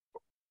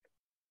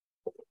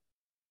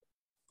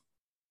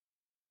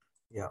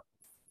Yeah,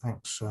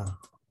 thanks,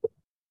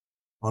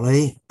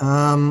 Ollie.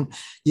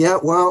 Yeah,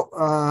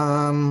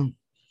 well,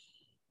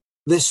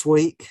 this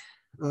week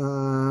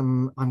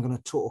I'm going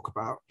to talk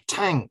about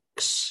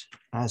tanks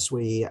as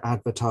we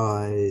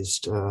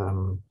advertised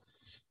in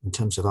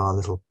terms of our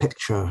little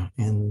picture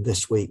in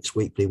this week's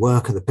weekly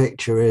worker. The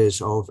picture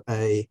is of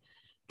a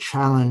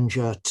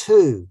Challenger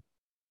 2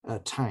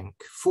 tank,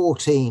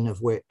 14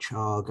 of which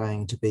are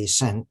going to be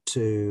sent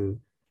to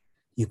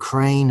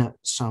Ukraine at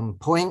some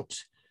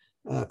point.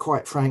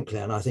 Quite frankly,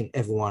 and I think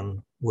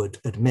everyone would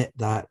admit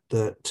that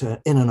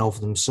in and of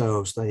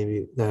themselves,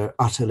 they're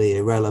utterly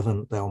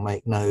irrelevant. They'll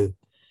make no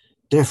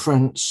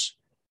difference,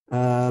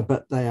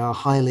 but they are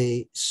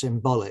highly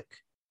symbolic.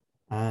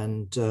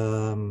 And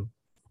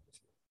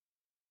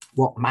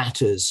what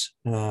matters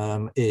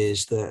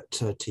is that,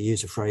 to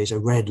use a phrase, a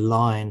red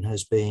line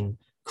has been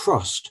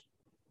crossed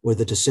with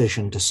the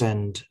decision to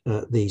send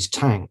these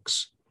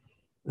tanks.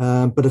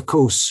 But of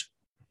course,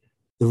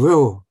 the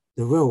real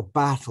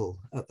battle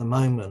at the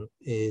moment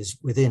is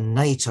within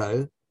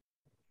NATO,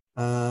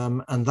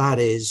 and that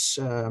is,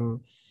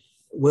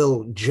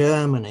 will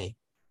Germany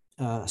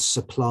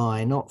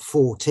supply not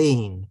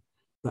 14,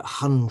 but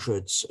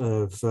hundreds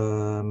of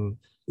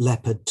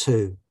Leopard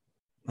 2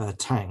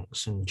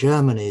 tanks? And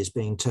Germany is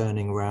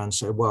turning around and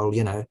say, well,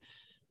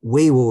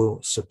 we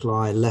will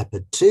supply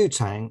Leopard 2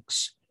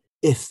 tanks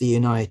if the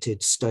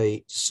United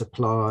States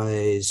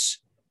supplies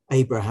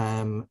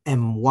Abraham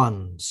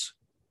M1s.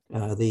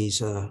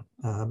 These are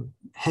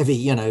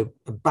heavy,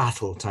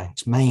 battle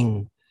tanks,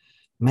 main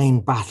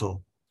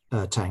battle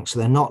tanks. So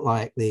they're not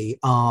like the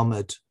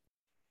armored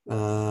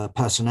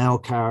personnel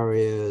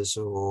carriers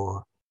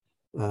or,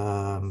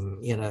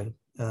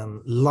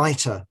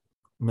 lighter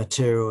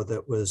material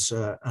that was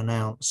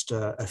announced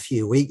a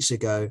few weeks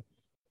ago.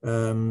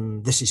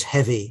 This is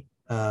heavy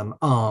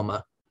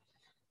armor.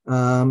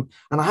 And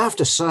I have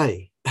to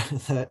say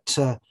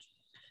that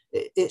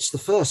it's the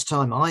first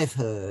time I've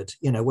heard,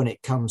 when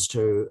it comes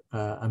to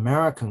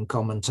American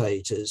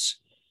commentators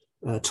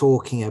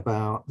talking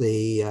about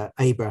the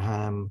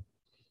Abraham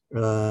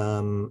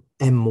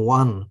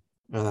M1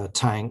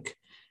 tank,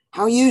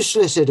 how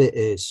useless it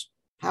is,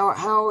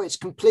 how it's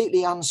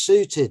completely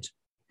unsuited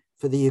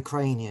for the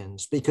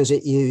Ukrainians because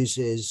it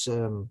uses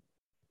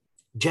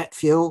jet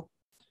fuel.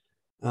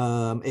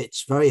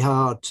 It's very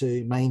hard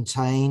to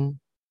maintain.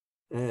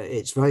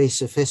 It's very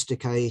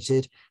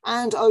sophisticated.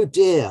 And oh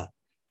dear,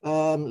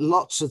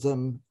 lots of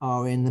them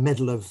are in the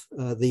middle of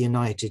the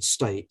United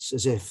States,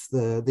 as if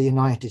the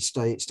United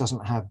States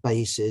doesn't have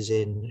bases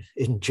in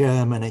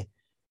Germany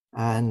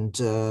and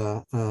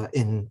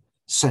in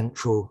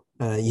Central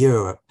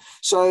Europe.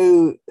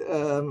 So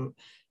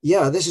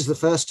this is the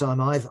first time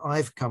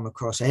I've come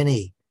across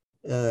any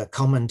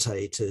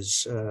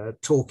commentators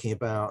talking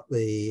about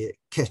the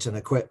kit and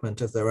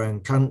equipment of their own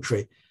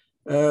country,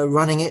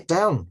 running it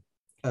down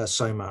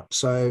so much.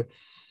 So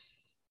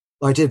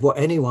I did what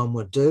anyone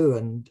would do,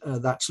 and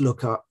that's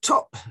look up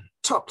top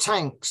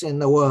tanks in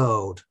the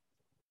world.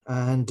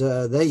 And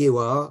there you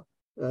are.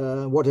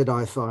 What did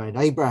I find?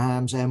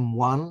 Abraham's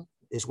M1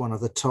 is one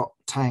of the top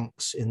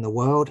tanks in the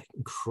world.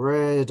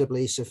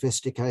 Incredibly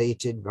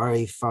sophisticated,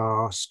 very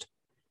fast.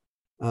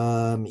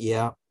 Also,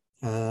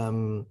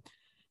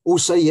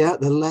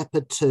 the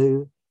Leopard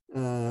 2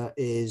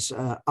 is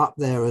up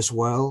there as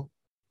well.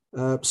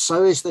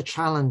 So is the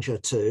Challenger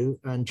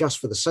 2. And just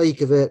for the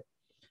sake of it,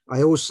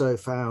 I also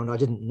found, I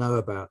didn't know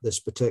about this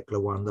particular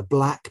one, the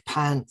Black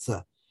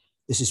Panther.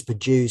 This is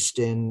produced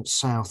in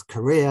South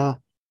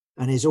Korea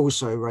and is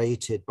also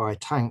rated by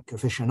tank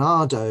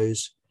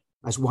aficionados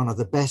as one of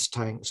the best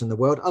tanks in the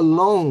world,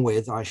 along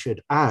with, I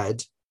should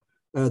add,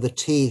 the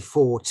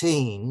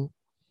T-14,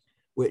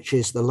 which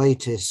is the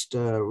latest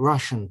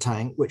Russian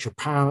tank, which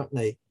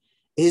apparently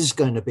is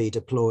going to be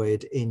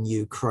deployed in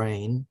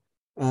Ukraine.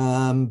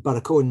 But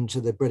according to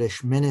the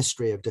British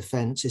Ministry of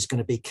Defence, is going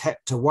to be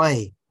kept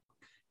away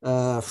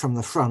from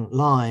the front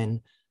line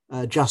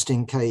just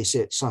in case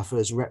it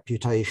suffers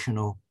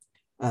reputational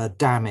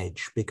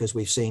damage, because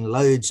we've seen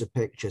loads of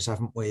pictures,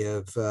 haven't we,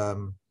 of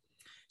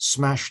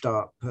smashed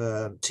up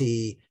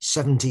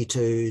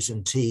T-72s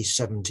and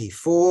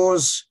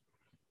T-74s.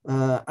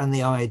 And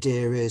the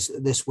idea is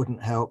that this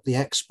wouldn't help the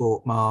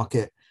export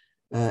market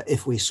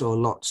if we saw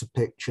lots of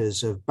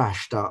pictures of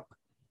bashed up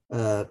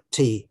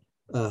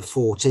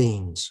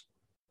T-14s.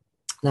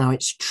 Now,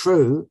 it's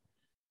true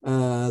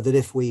that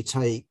if we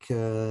take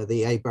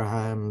the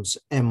Abrahams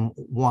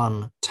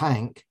M1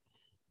 tank,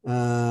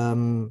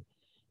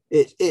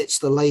 it's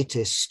the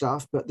latest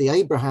stuff, but the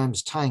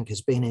Abrahams tank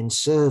has been in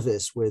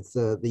service with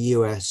the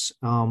US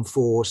Armed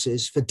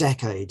Forces for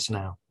decades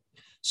now.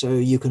 So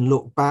you can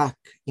look back,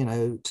 to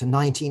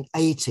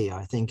 1980,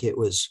 I think it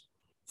was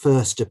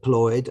first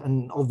deployed.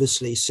 And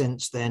obviously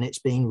since then it's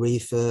been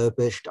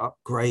refurbished,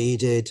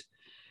 upgraded.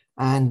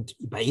 And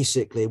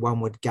basically one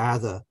would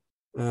gather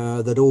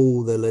that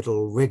all the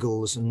little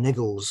wriggles and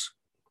niggles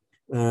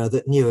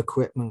that new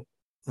equipment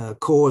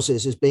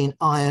causes has been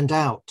ironed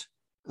out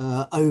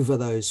over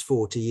those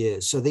 40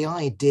 years. So the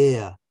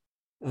idea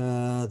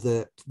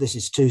that this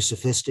is too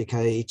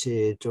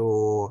sophisticated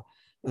or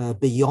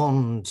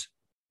beyond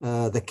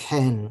the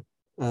ken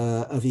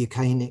of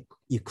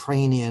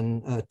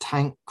Ukrainian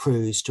tank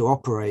crews to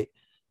operate.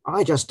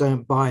 I just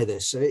don't buy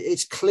this.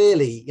 It's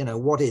clearly,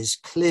 what is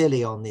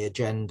clearly on the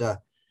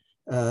agenda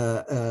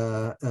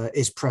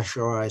is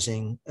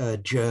pressurizing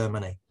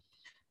Germany.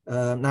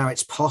 Now,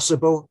 it's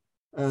possible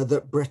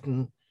that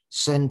Britain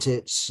sent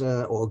its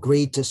or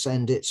agreed to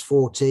send its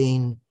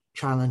 14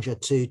 Challenger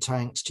 2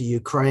 tanks to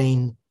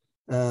Ukraine,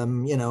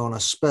 on a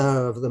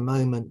spur of the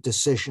moment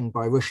decision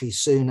by Rishi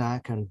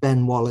Sunak and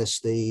Ben Wallace,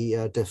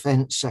 the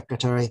defense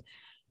secretary.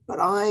 But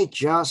I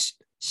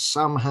just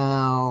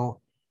somehow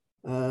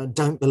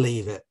don't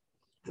believe it.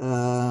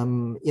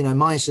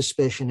 My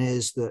suspicion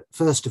is that,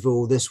 first of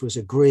all, this was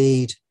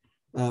agreed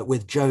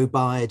with Joe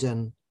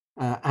Biden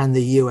and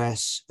the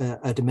US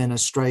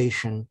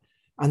administration.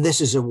 And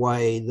this is a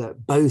way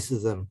that both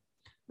of them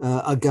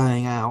are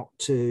going out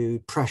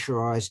to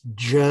pressurize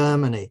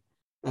Germany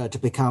to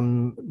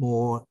become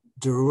more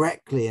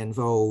directly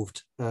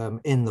involved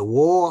in the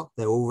war.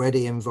 They're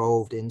already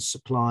involved in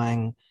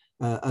supplying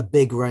a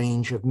big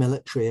range of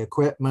military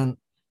equipment,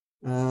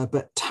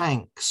 but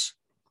tanks,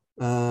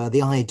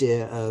 the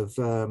idea of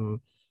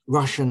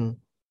Russian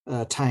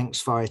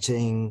tanks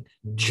fighting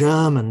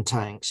German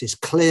tanks is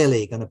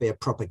clearly going to be a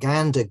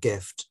propaganda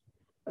gift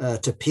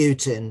to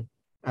Putin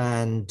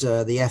and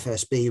the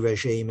FSB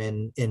regime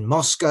in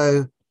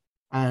Moscow,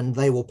 and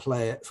they will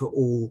play it for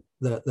all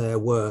that they're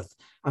worth.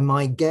 And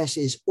my guess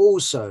is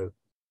also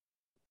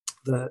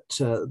that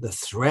the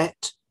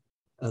threat,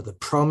 the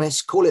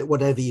promise, call it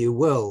whatever you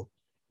will,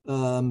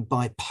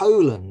 by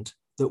Poland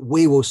that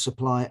we will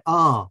supply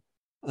our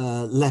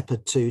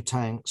Leopard 2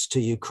 tanks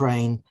to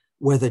Ukraine,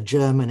 whether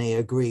Germany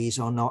agrees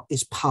or not,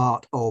 is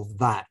part of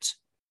that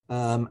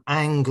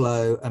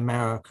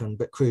Anglo-American,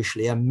 but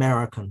crucially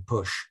American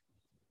push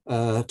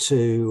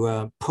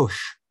to push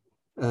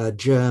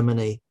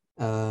Germany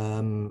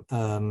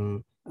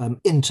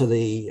into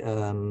the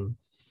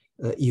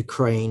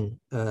Ukraine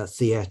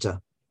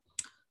theater.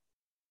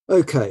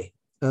 Okay,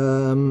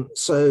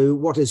 so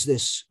what is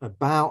this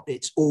about?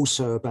 It's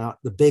also about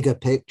the bigger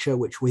picture,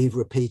 which we've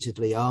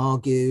repeatedly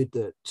argued,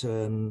 that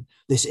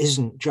this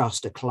isn't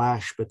just a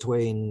clash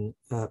between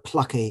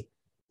plucky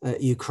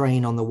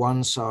Ukraine on the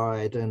one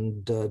side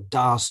and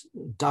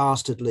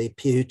dastardly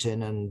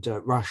Putin and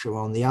Russia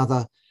on the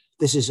other.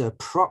 This is a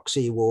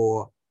proxy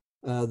war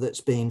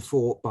that's being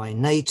fought by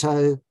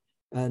NATO.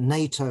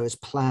 NATO has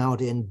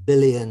plowed in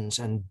billions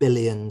and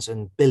billions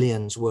and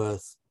billions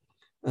worth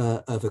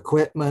of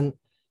equipment.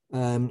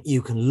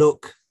 You can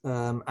look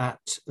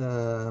at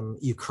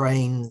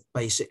Ukraine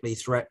basically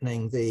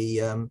threatening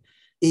the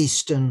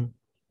eastern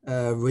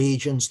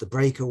regions, the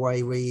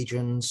breakaway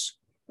regions.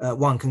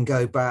 One can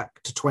go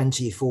back to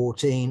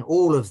 2014.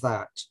 All of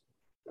that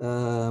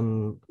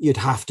you'd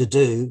have to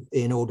do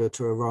in order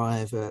to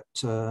arrive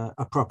at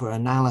a proper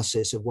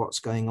analysis of what's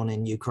going on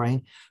in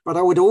Ukraine. But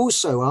I would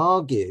also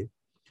argue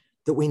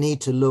that we need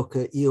to look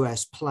at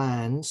US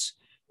plans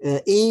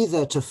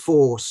either to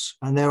force,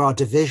 and there are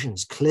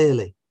divisions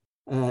clearly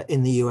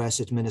in the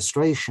US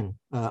administration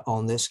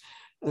on this,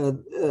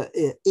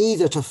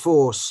 either to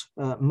force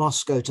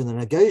Moscow to the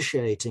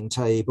negotiating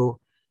table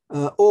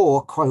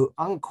or, quote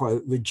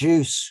unquote,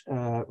 reduce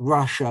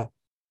Russia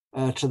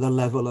to the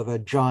level of a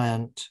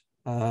giant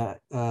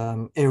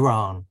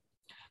Iran.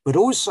 But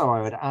also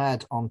I would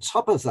add on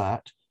top of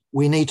that,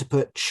 we need to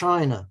put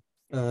China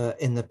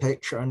in the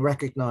picture and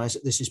recognize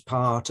that this is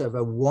part of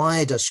a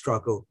wider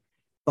struggle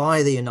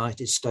by the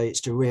United States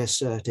to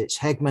reassert its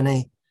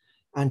hegemony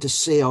and to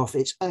see off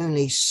its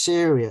only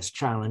serious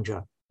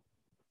challenger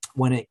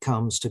when it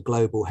comes to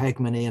global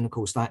hegemony. And of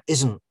course, that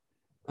isn't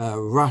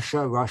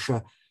Russia.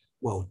 Russia,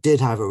 well, did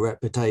have a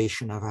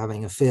reputation of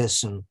having a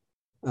fearsome,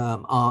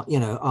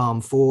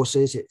 armed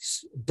forces.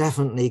 It's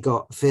definitely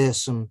got a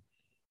fearsome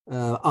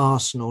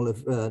arsenal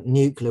of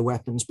nuclear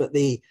weapons, but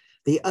the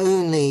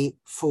only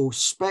full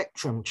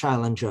spectrum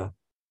challenger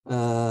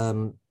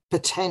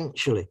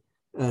potentially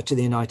to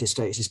the United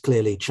States is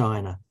clearly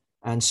China.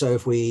 And so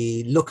if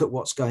we look at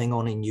what's going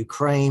on in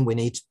Ukraine, we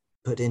need to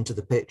put into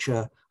the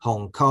picture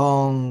Hong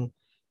Kong,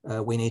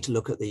 we need to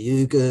look at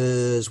the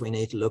Uyghurs, we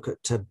need to look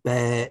at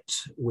Tibet,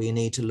 we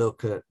need to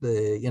look at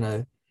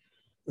the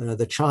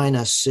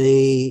China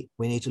Sea,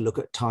 we need to look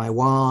at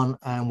Taiwan,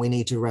 and we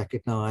need to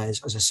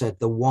recognize, as I said,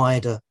 the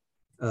wider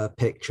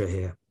picture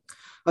here.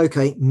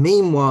 Okay,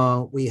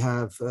 meanwhile, we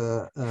have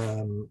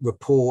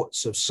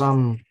reports of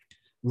some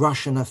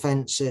Russian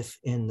offensive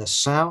in the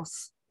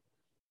south.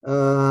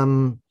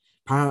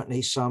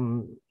 Apparently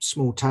some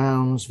small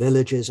towns,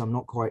 villages, I'm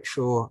not quite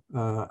sure,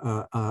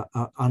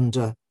 are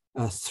under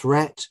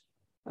threat.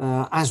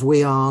 As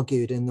we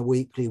argued in the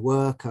Weekly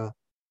Worker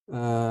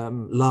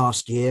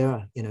last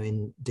year,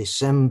 in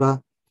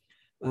December,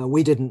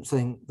 we didn't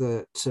think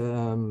that,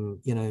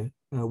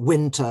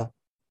 winter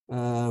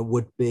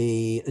would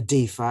be a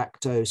de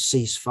facto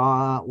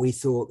ceasefire. We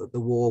thought that the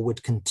war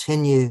would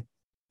continue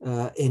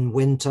in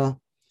winter.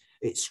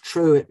 It's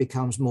true it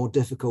becomes more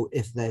difficult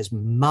if there's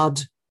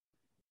mud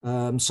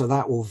So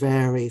that will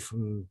vary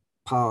from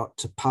part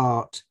to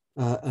part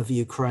of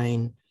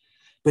Ukraine.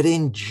 But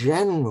in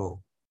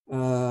general,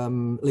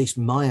 at least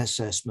my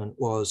assessment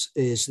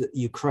is that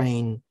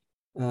Ukraine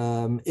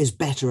is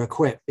better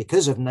equipped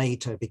because of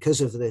NATO,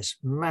 because of this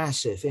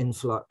massive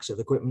influx of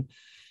equipment,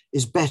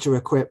 is better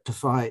equipped to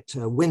fight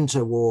a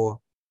winter war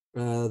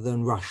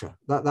than Russia.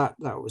 That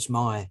was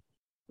my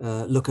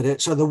look at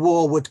it. So the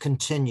war would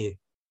continue,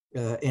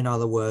 in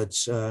other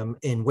words,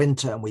 in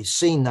winter. And we've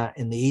seen that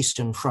in the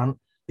Eastern Front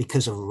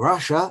because of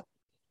Russia,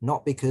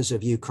 not because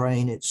of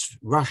Ukraine. It's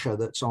Russia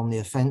that's on the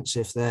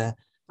offensive there,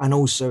 and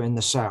also in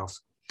the south.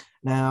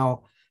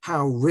 Now,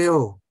 how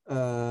real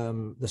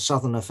the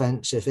southern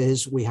offensive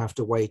is, we have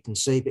to wait and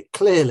see. But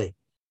clearly,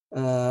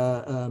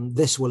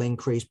 this will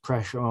increase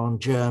pressure on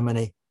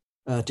Germany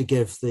to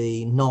give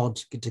the nod,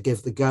 to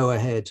give the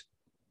go-ahead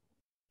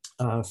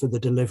for the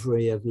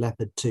delivery of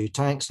Leopard 2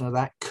 tanks. Now,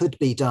 that could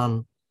be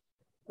done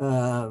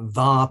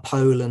via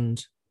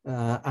Poland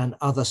and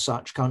other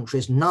such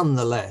countries.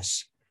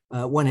 Nonetheless,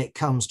 when it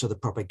comes to the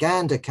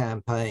propaganda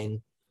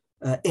campaign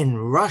in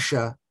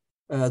Russia,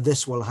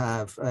 this will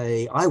have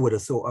I would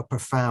have thought, a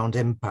profound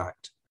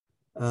impact.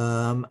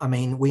 I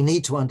mean, we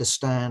need to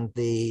understand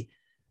the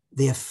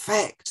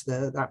effect,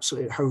 the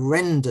absolute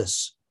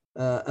horrendous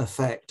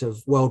effect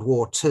of World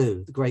War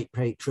II, the Great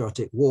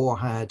Patriotic War,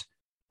 had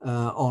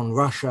on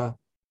Russia,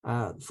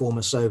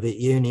 former Soviet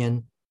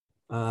Union.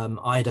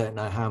 I don't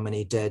know how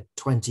many dead.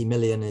 20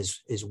 million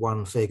is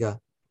one figure.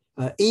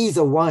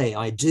 Either way,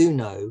 I do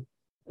know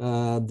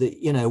that,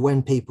 you know,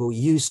 when people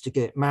used to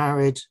get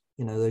married,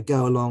 you know, they'd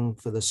go along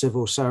for the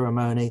civil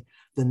ceremony.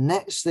 The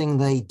next thing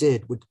they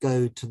did would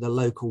go to the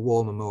local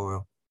war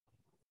memorial.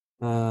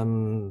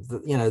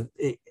 You know,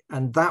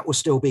 and that will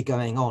still be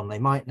going on. They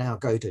might now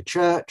go to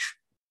church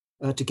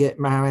to get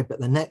married, but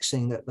the next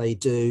thing that they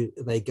do,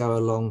 they go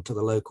along to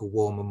the local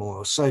war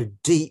memorial. So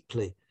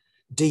deeply,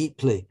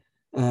 deeply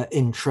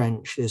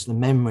entrenched is the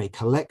memory,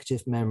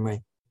 collective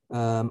memory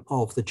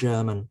of the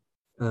German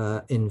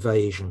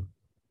invasion.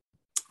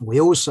 We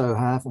also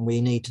have, and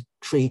we need to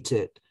treat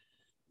it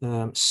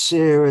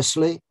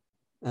seriously,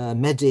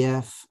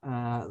 Medvedev,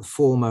 the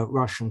former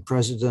Russian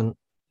president,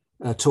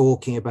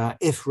 talking about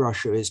if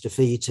Russia is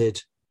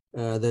defeated,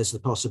 there's the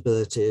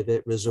possibility of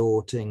it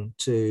resorting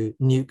to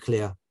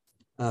nuclear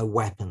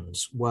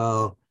weapons.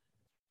 Well,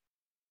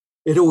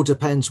 it all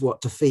depends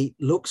what defeat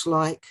looks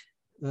like,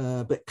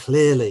 but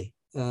clearly,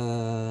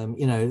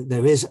 you know,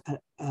 there is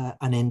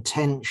an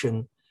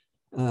intention,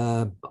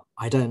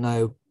 I don't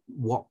know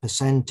what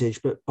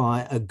percentage, but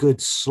by a good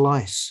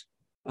slice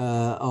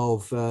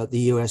of the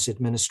US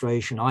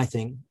administration, I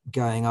think,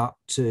 going up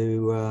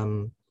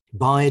to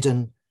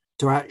Biden,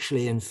 to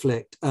actually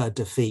inflict a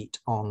defeat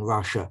on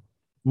Russia,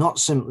 not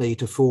simply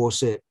to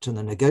force it to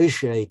the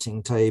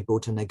negotiating table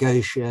to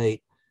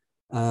negotiate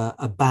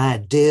a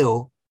bad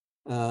deal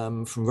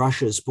from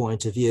Russia's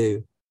point of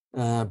view,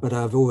 but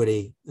I've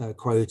already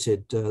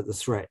quoted the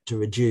threat to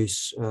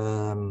reduce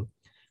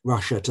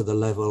Russia to the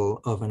level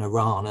of an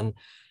Iran. And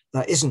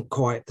that isn't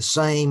quite the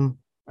same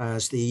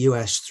as the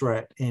US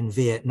threat in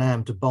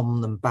Vietnam to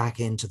bomb them back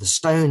into the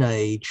Stone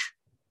Age.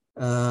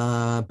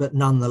 But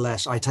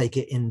nonetheless, I take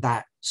it in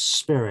that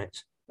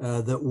spirit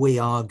that we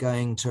are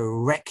going to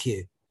wreck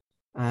you,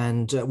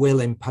 and we'll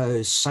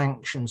impose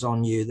sanctions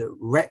on you that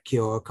wreck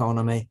your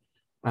economy,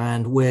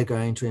 and we're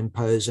going to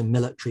impose a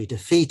military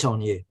defeat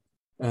on you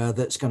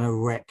that's going to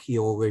wreck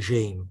your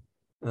regime.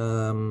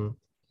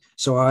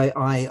 So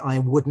I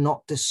would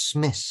not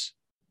dismiss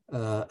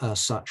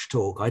such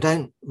talk. I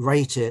don't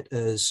rate it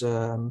as,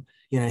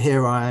 you know,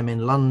 here I am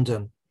in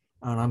London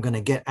and I'm going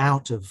to get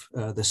out of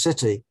the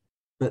city.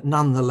 But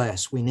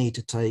nonetheless, we need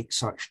to take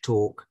such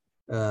talk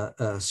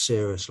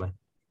seriously.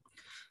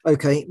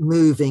 Okay,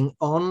 moving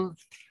on.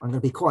 I'm going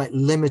to be quite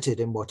limited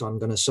in what I'm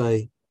going to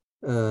say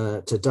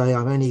today.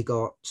 I've only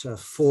got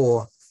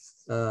 4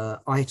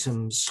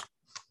 items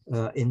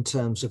in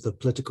terms of the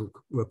political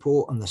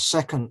report. And the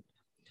second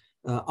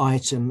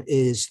item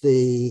is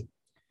the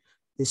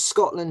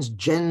Scotland's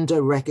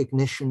Gender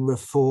Recognition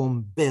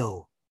Reform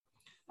Bill.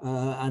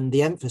 And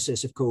the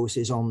emphasis, of course,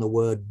 is on the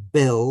word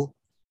bill,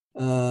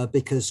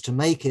 because to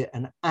make it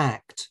an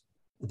act,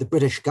 the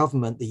British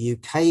government, the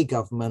UK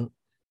government,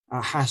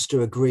 has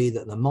to agree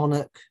that the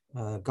monarch,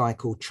 a guy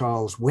called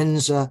Charles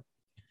Windsor,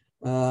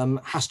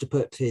 has to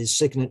put his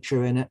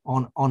signature in it,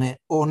 on it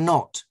or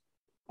not.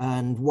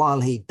 And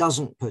while he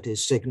doesn't put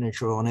his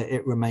signature on it,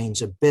 it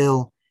remains a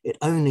bill. It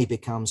only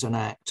becomes an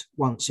act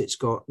once it's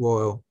got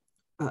royal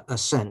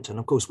assent. And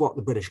of course, what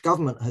the British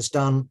government has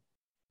done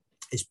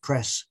is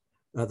press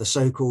the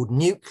so-called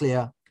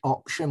nuclear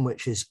option,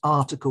 which is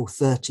Article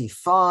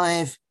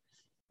 35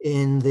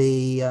 in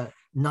the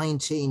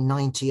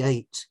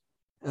 1998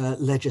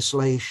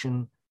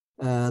 legislation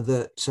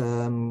that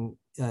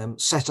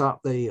set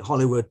up the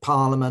Hollywood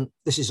Parliament.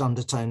 This is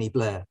under Tony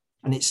Blair,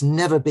 and it's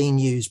never been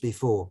used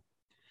before.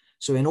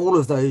 So in all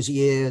of those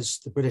years,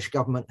 the British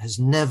government has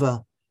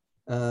never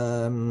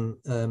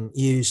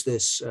used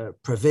this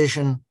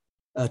provision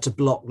to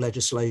block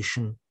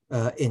legislation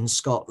in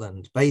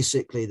Scotland.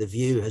 Basically, the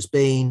view has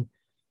been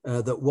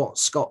that what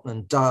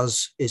Scotland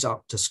does is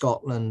up to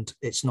Scotland.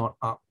 It's not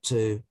up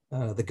to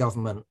the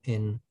government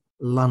in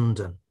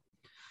London.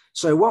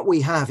 So what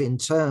we have in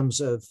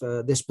terms of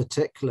this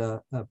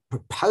particular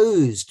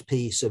proposed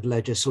piece of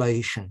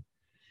legislation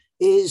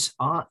is,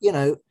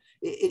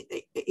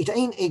 it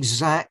ain't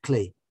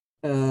exactly,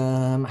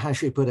 how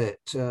should we put it,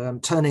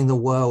 turning the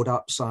world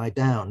upside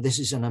down. This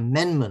is an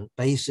amendment,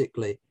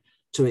 basically,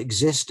 to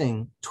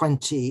existing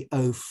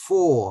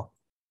 2004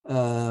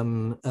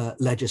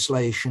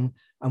 legislation.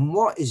 And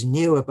what is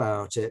new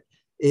about it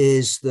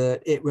is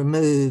that it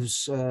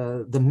removes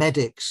the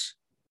medics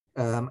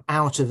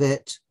out of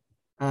it,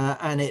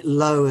 and it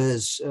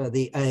lowers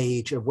the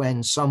age of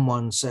when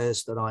someone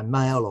says that I'm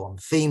male or I'm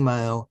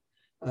female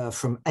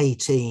from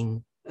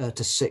 18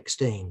 to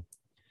 16.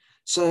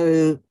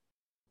 So,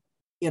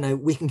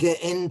 we can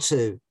get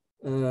into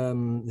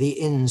the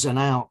ins and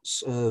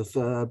outs of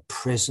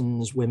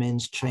prisons,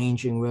 women's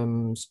changing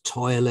rooms,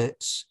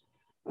 toilets.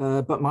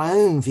 But my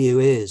own view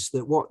is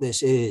that what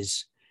this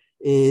is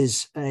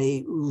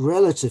a,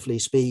 relatively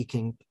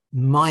speaking,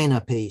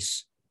 minor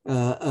piece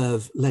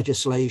of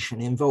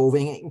legislation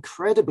involving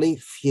incredibly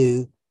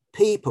few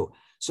people.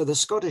 So the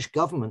Scottish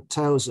government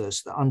tells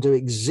us that under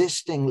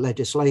existing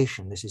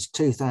legislation, this is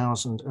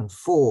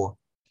 2004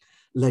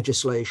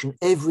 legislation,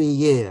 every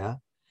year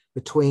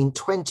between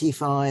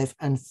 25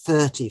 and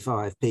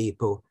 35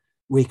 people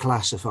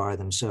reclassify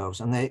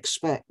themselves. And they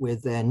expect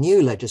with their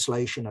new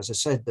legislation, as I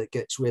said, that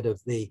gets rid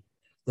of the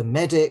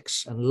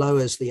medics and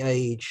lowers the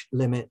age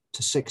limit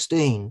to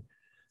 16,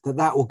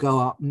 that will go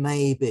up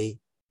maybe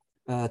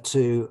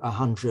to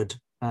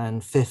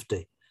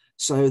 150.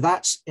 So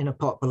that's in a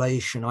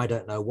population, I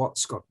don't know what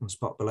Scotland's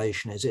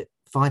population is. It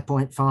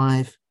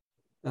 5.5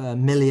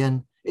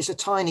 million. It's a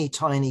tiny,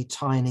 tiny,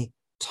 tiny,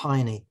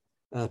 tiny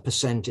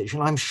percentage.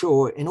 And I'm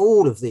sure in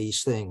all of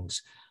these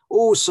things,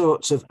 all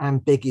sorts of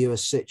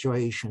ambiguous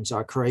situations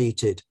are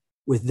created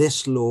with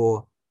this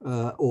law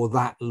or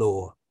that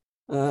law.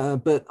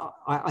 But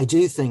I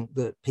do think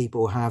that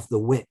people have the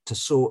wit to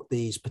sort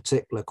these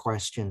particular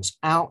questions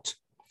out.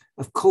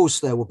 Of course,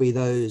 there will be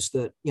those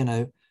that,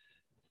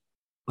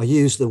 I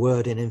use the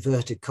word in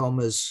inverted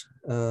commas,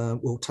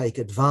 will take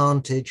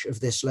advantage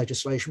of this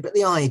legislation. But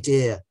the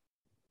idea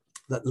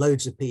that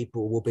loads of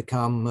people will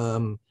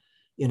become,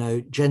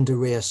 gender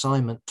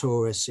reassignment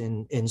tourists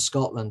in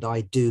Scotland,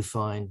 I do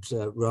find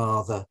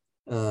rather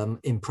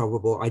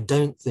improbable. I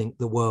don't think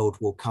the world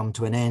will come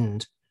to an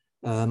end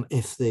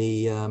if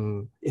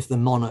the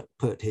monarch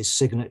put his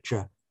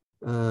signature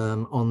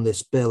on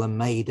this bill and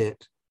made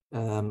it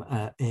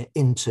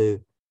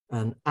into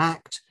an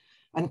act.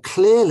 And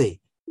clearly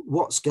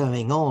what's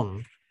going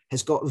on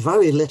has got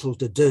very little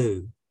to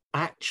do,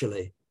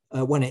 actually,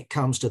 when it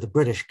comes to the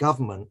British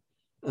government,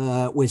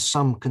 with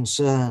some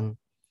concern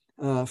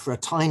for a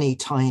tiny,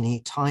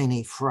 tiny,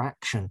 tiny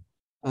fraction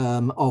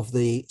of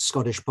the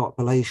Scottish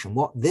population.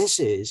 What this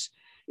is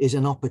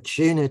an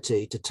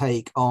opportunity to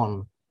take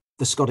on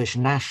the Scottish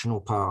National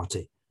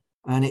Party.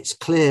 And it's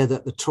clear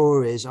that the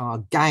Tories are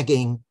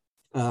gagging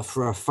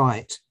for a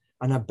fight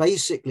and are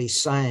basically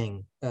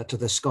saying to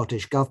the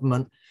Scottish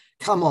government,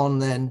 come on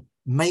then,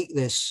 make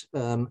this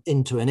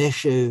into an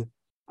issue,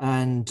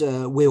 and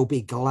we'll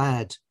be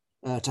glad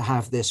to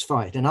have this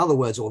fight. In other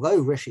words, although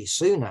Rishi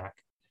Sunak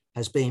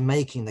has been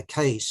making the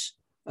case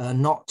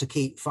not to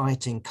keep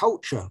fighting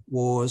culture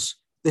wars,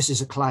 this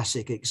is a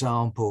classic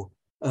example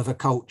of a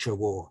culture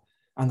war.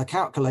 And the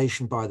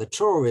calculation by the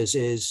Tories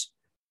is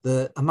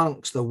that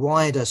amongst the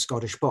wider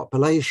Scottish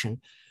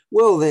population,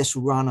 will this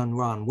run and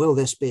run? Will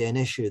this be an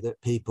issue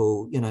that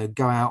people,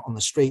 go out on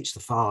the streets? The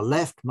far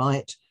left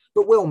might,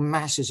 but will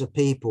masses of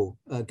people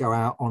go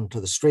out onto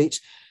the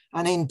streets?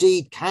 And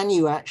indeed, can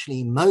you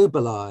actually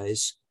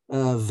mobilize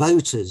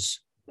voters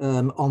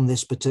on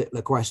this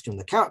particular question?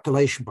 The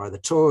calculation by the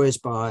Tories,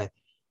 by,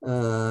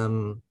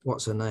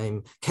 what's her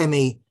name,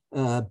 Kemi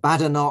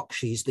Badenoch,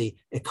 she's the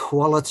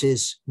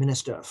Equalities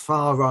Minister,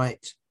 far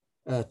right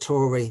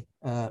Tory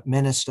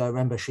minister.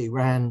 Remember, she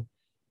ran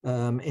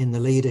in the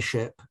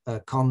leadership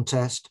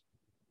contest.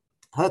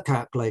 Her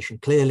calculation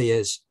clearly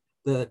is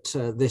that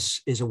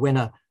this is a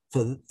winner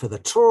for the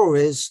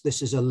Tories,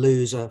 this is a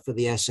loser for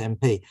the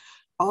SNP.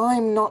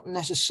 I'm not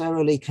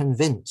necessarily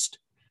convinced,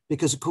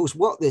 because of course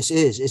what this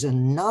is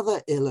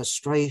another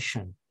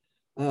illustration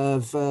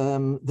of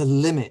the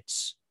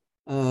limits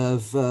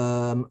of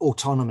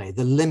autonomy,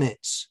 the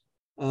limits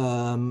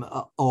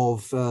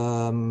of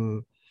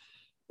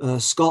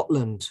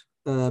Scotland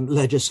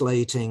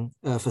legislating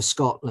for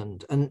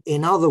Scotland. And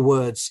in other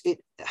words,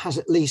 it has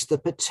at least the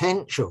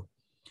potential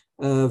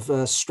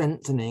of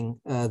strengthening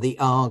the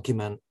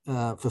argument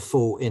for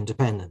full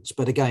independence.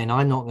 But again,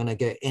 I'm not going to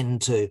get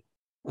into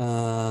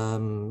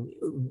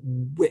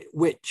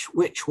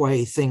which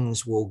way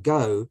things will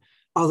go,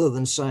 other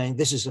than saying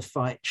this is a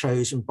fight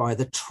chosen by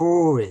the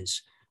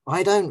Tories.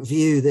 I don't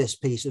view this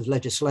piece of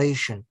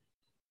legislation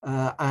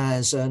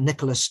as a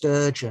Nicola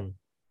Sturgeon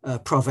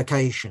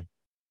provocation.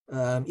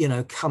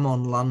 Come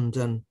on,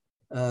 London,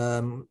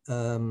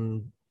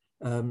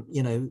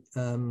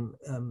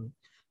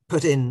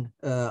 put in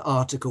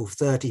Article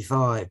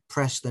 35,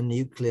 press the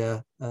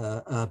nuclear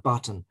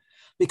button.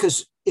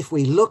 Because if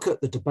we look at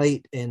the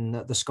debate in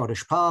the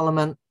Scottish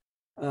Parliament,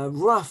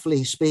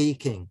 roughly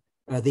speaking,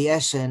 the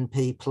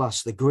SNP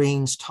plus the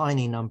Greens,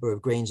 tiny number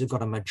of Greens, have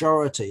got a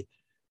majority.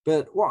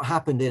 But what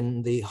happened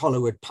in the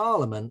Holyrood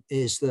Parliament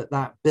is that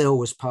that bill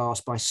was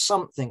passed by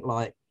something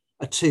like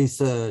a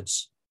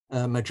 2/3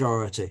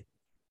 majority.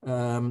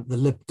 The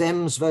Lib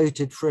Dems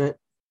voted for it,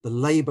 the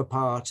Labour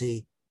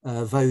Party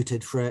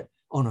voted for it.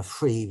 On a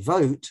free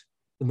vote,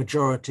 the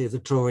majority of the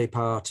Tory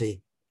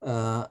party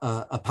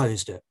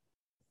opposed it.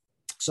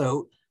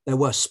 So there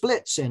were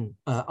splits in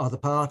other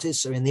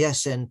parties. So in the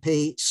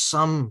SNP,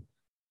 some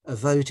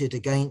voted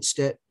against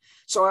it.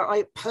 So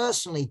I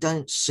personally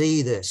don't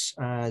see this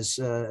as,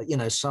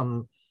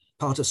 some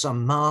part of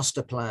some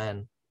master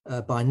plan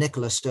by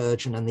Nicola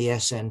Sturgeon and the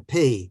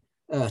SNP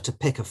to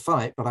pick a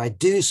fight. But I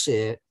do see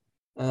it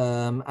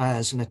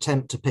as an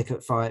attempt to pick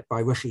a fight by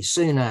Rishi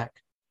Sunak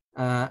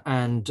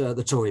and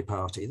the Tory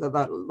party.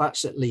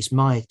 That's at least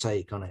my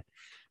take on it.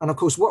 And of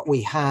course, what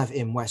we have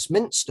in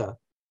Westminster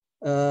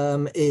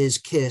is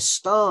Keir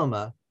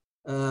Starmer,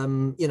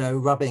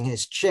 rubbing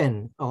his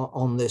chin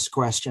on this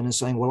question and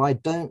saying, well, I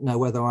don't know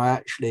whether I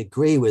actually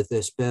agree with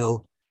this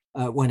bill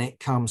when it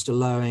comes to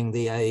lowering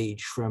the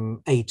age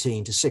from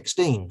 18 to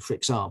 16, for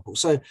example.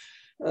 So,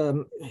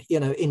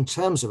 in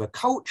terms of a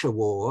culture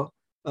war,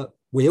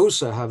 we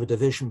also have a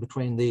division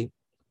between the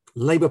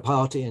Labour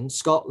Party in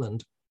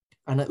Scotland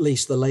and at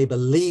least the Labour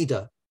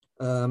leader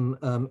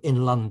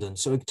in London.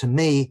 So to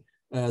me,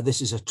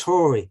 this is a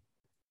Tory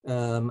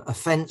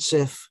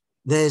offensive.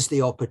 There's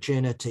the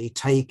opportunity,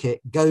 take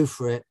it, go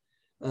for it.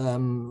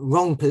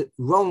 Wrong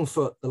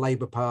foot the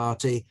Labour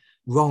Party,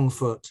 wrong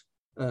foot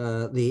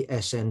the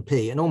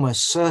SNP. And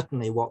almost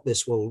certainly what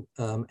this will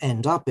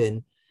end up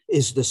in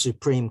is the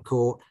Supreme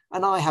Court.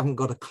 And I haven't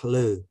got a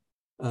clue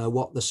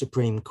what the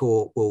Supreme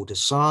Court will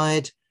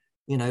decide.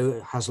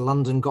 Has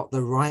London got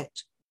the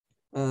right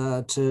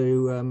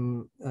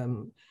to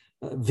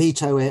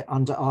veto it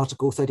under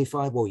Article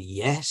 35? Well,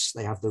 yes,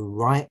 they have the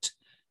right.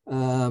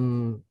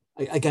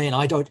 Again,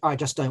 I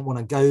just don't want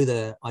to go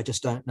there. I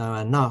just don't know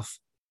enough.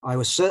 I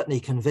was certainly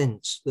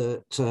convinced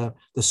that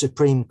the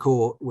Supreme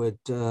Court would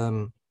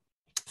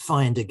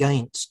find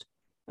against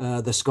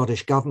the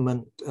Scottish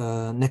government,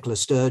 Nicola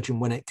Sturgeon,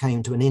 when it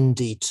came to an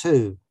Indy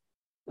 2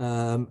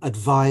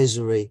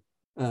 advisory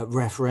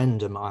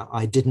referendum.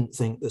 I didn't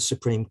think the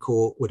Supreme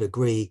Court would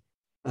agree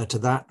to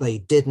that. They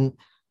didn't.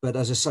 But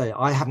as I say,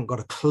 I haven't got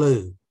a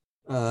clue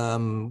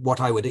what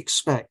I would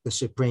expect the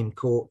Supreme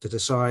Court to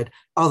decide,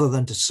 other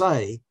than to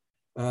say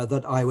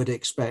that I would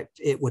expect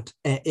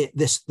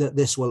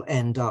this will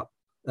end up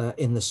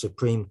in the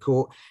Supreme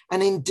Court.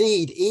 And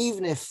indeed,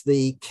 even if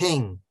the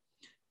King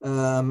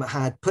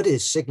had put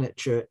his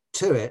signature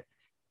to it,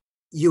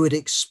 you would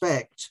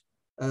expect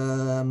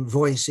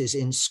voices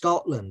in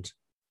Scotland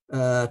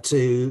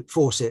to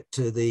force it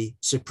to the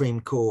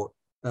Supreme Court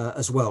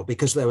as well,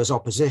 because there was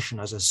opposition,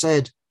 as I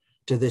said,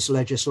 to this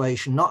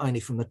legislation, not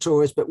only from the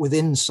Tories, but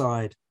within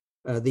inside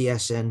the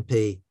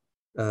SNP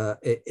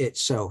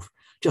itself.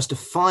 Just a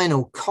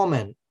final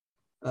comment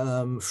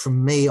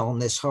from me on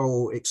this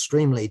whole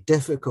extremely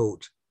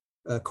difficult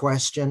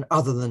question,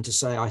 other than to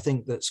say I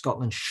think that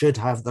Scotland should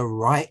have the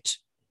right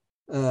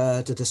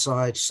to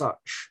decide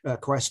such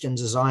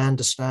questions. As I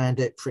understand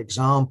it, for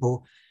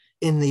example,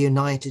 in the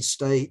United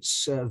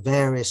States,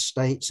 various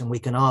states, and we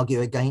can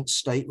argue against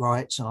state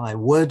rights, and I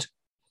would,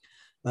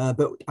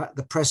 but at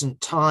the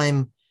present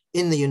time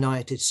in the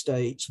United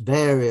States,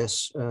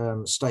 various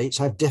states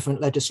have different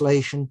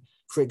legislation.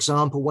 For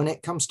example, when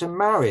it comes to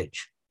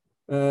marriage,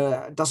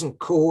 it doesn't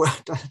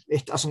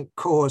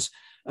cause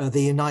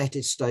the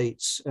United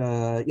States,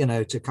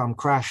 to come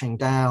crashing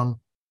down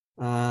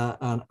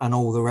and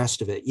all the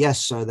rest of it.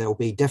 Yes, so there will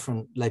be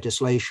different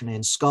legislation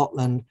in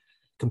Scotland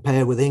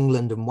compared with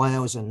England and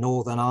Wales and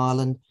Northern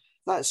Ireland.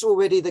 That's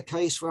already the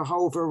case for a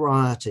whole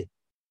variety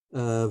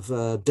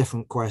of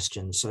different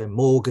questions. So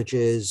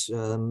mortgages,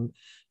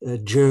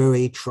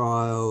 jury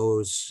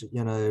trials,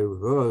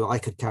 I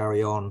could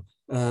carry on.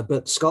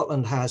 But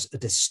Scotland has a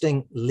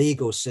distinct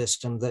legal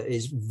system that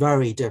is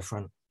very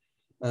different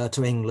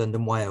to England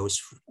and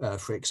Wales,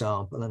 for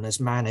example, and has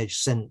managed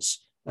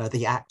since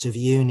the Act of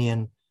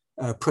Union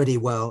pretty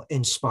well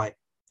in spite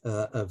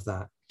of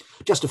that.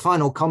 Just a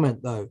final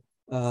comment, though,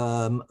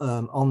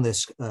 on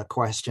this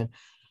question.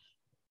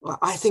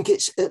 I think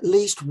it's at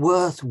least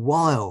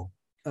worthwhile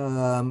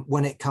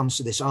when it comes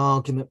to this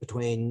argument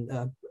between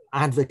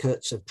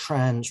advocates of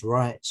trans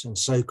rights and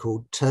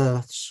so-called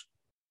TERFs,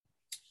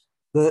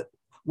 that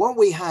what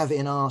we have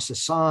in our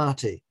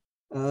society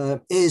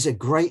is a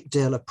great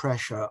deal of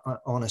pressure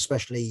on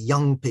especially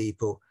young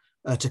people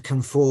to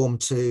conform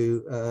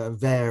to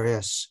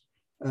various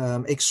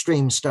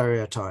extreme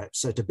stereotypes.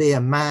 So to be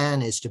a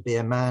man is to be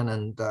a man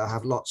and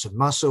have lots of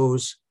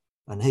muscles.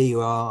 And here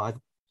you are,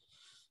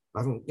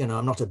 I'm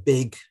not a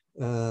big,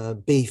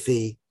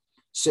 beefy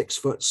 6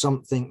 foot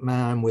something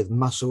man with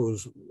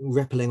muscles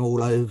rippling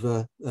all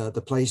over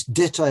the place.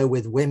 Ditto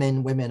with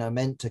women. Women are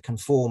meant to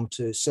conform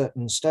to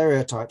certain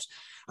stereotypes.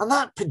 And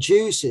that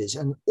produces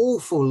an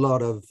awful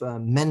lot of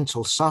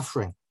mental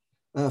suffering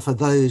for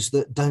those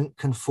that don't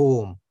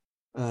conform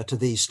to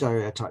these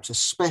stereotypes,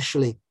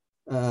 especially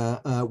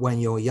when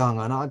you're young.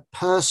 And I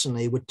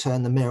personally would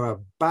turn the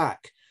mirror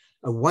back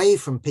away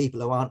from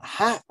people who aren't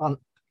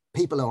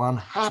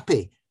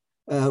unhappy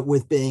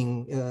with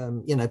being,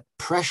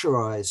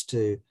 pressurized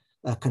to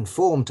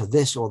conform to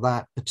this or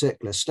that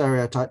particular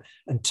stereotype,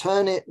 and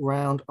turn it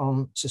round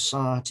on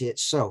society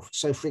itself.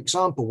 So, for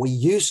example, we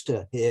used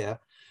to hear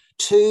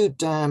too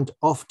damned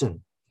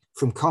often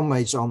from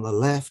comrades on the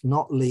left,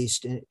 not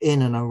least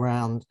in and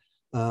around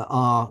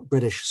our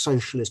British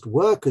Socialist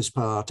Workers'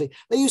 Party.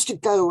 They used to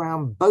go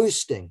around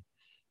boasting,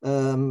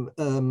 I'm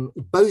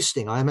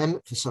emphasizing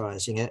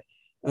it,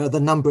 the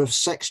number of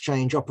sex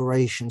change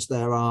operations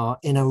there are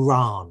in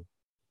Iran.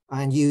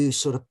 And you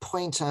sort of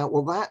point out,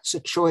 well, that's a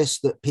choice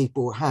that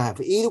people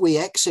have. Either we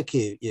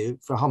execute you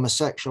for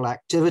homosexual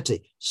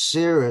activity,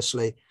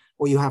 seriously,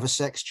 or you have a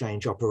sex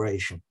change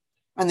operation.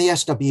 And the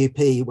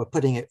SWP were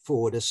putting it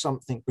forward as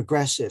something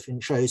progressive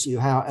and shows you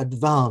how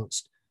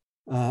advanced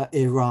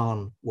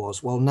Iran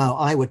was. Well, no,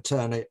 I would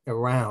turn it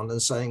around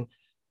and say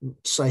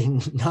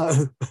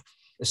no,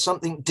 there's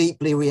something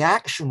deeply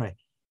reactionary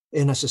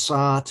in a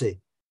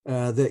society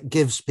that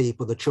gives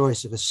people the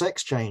choice of a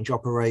sex change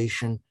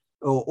operation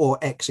or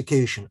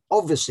execution.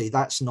 Obviously,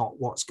 that's not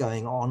what's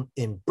going on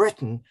in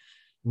Britain.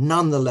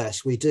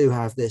 Nonetheless, we do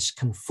have this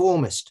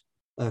conformist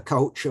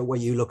culture where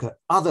you look at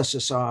other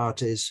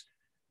societies,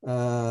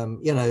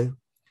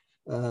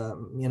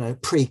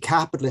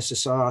 pre-capitalist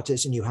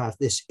societies, and you have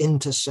this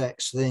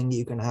intersex thing.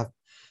 You can have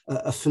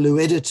a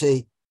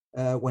fluidity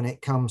when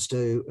it comes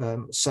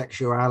to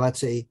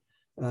sexuality.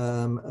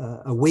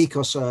 A week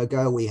or so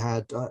ago, we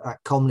had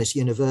at Communist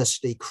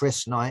University,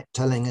 Chris Knight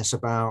telling us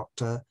about,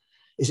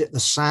 is it the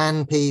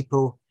San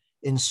people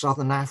in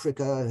Southern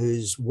Africa,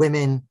 whose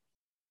women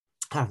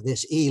have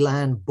this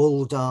eland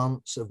bull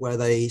dance of where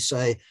they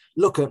say,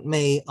 look at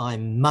me,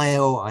 I'm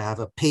male, I have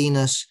a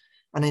penis,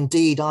 and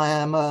indeed I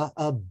am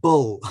a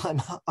bull,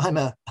 I'm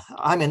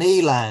an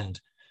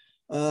eland.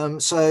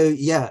 So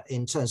yeah,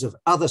 in terms of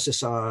other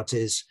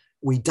societies,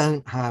 we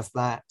don't have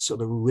that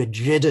sort of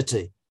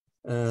rigidity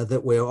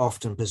that we're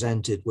often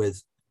presented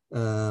with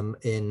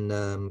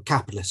in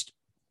capitalist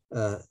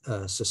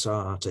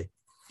society.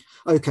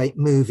 Okay,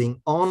 moving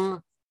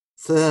on.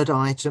 Third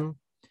item,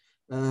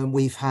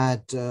 we've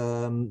had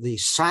the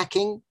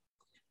sacking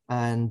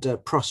and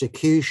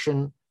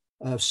prosecution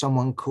of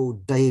someone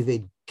called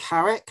David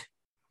Carrick.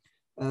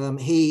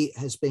 He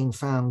has been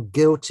found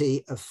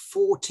guilty of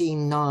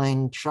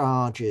 49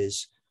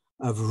 charges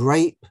of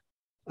rape,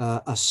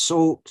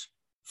 assault,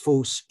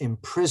 false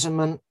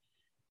imprisonment,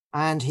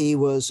 and he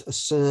was a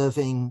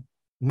serving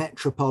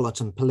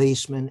metropolitan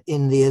policeman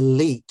in the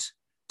elite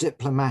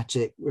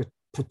diplomatic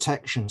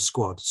protection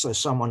squad. So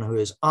someone who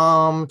is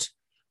armed,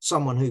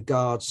 someone who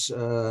guards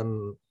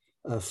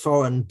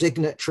foreign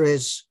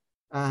dignitaries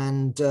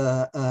and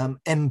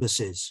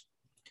embassies.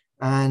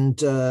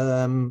 And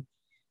I've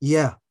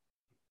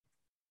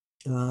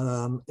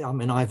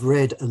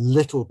read a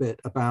little bit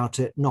about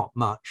it, not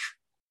much,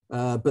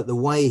 but the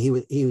way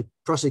he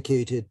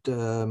prosecuted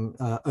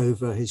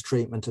over his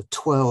treatment of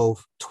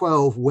 12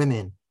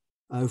 women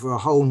over a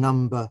whole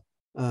number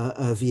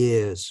of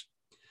years.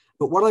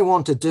 But what I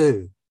want to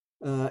do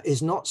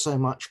is not so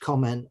much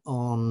comment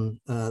on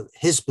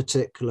his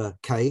particular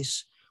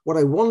case. What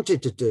I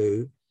wanted to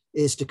do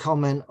is to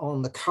comment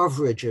on the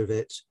coverage of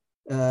it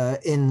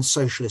in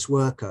Socialist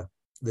Worker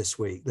this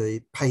week,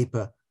 the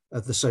paper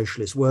of the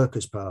Socialist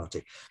Workers'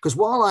 Party. Because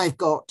while I've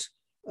got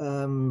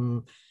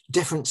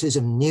differences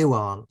of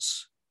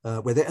nuance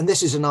with it, and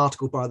this is an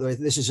article, by the way,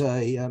 this is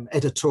a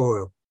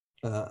editorial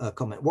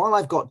comment. While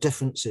I've got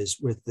differences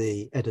with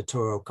the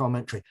editorial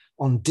commentary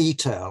on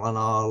detail, and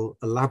I'll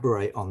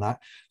elaborate on that,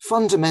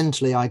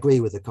 fundamentally, I agree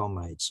with the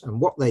comrades. And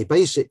what they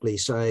basically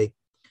say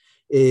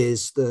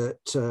is that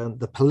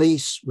the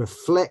police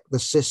reflect the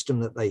system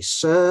that they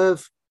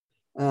serve,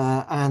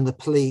 and the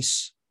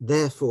police,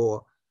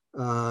 therefore,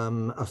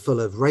 are full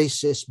of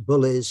racists,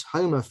 bullies,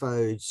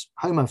 homophobes,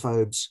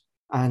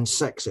 and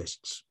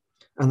sexists.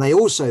 And they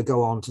also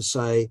go on to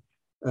say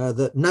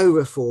that no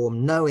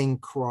reform, no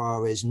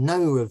inquiries,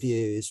 no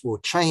reviews will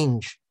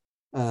change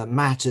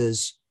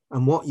matters.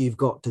 And what you've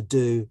got to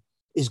do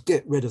is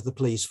get rid of the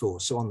police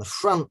force. So on the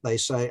front, they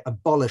say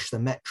abolish the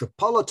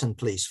Metropolitan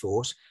Police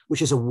Force,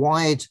 which is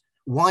a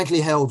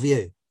widely held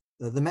view.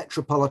 The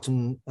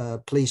Metropolitan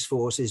Police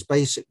Force is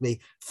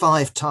basically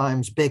 5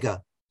 times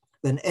bigger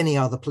than any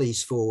other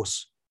police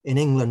force in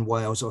England,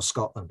 Wales, or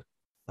Scotland,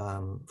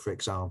 for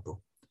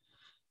example.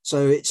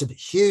 So it's a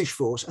huge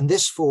force, and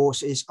this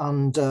force is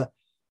under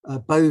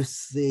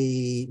both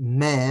the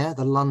mayor,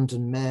 the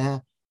London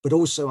mayor, but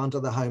also under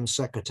the Home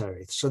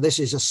Secretary. So this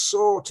is a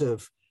sort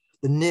of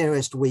the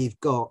nearest we've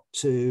got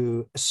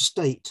to a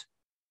state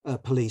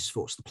police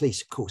force. The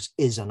police, of course,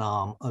 is an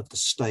arm of the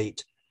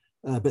state,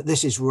 but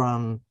this is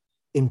run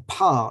in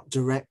part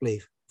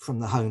directly from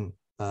the Home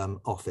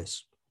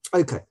Office.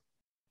 Okay,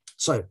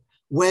 so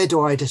where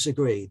do I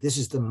disagree? This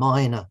is the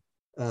minor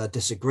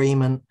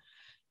disagreement.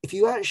 If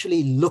you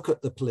actually look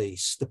at the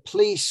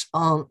police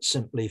aren't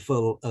simply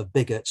full of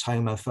bigots,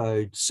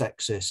 homophobes,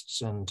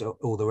 sexists, and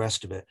all the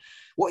rest of it.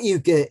 What you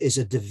get is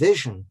a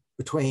division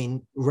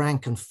between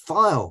rank and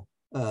file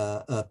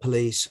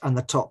police and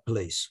the top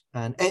police.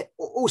 And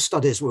all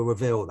studies will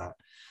reveal that.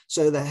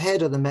 So the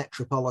head of the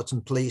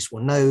Metropolitan Police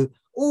will know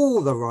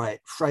all the right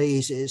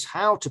phrases,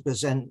 how to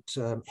present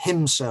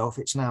himself,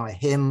 it's now a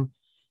him,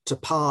 to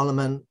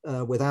Parliament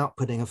without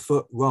putting a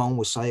foot wrong,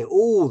 will say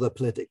all the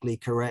politically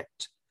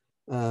correct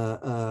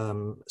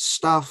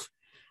stuff,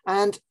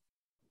 and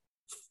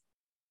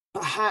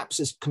perhaps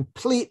has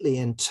completely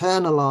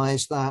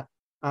internalized that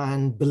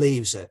and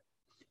believes it.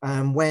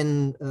 And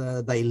when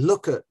they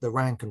look at the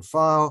rank and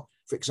file,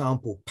 for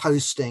example,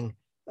 posting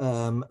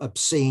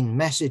obscene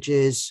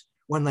messages,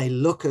 when they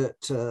look at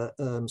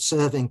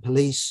serving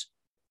police,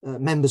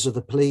 members of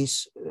the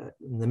police,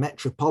 the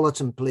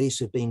Metropolitan Police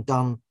have been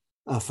done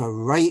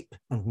for rape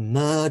and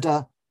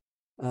murder,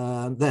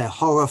 they're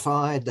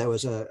horrified. There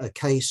was a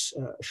case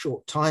a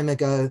short time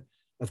ago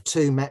of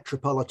 2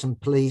 Metropolitan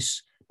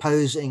Police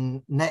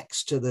posing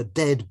next to the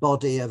dead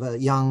body of a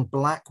young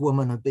black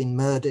woman who had been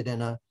murdered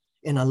in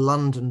a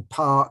London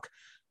park.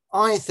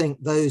 I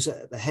think those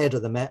at the head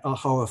of the Met are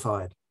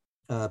horrified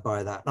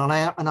by that.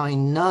 And I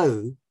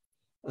know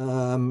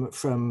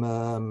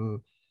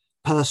from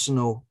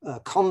personal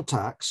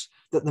contacts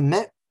that the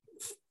Met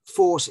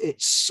Force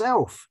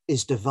itself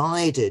is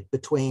divided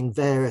between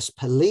various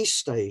police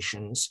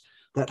stations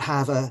that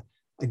have a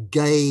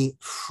gay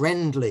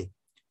friendly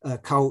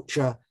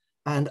culture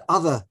and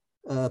other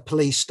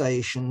police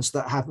stations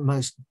that have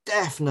most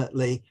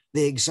definitely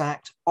the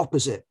exact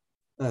opposite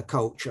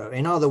culture.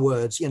 In other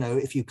words, you know,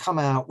 if you come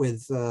out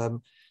with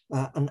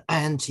an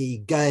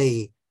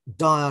anti-gay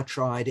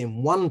diatribe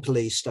in one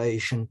police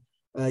station,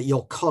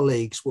 your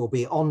colleagues will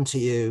be onto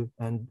you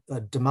and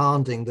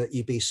demanding that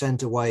you be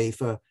sent away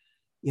for,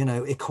 you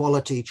know,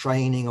 equality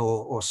training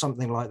or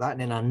something like that.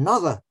 And in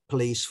another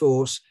police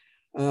force,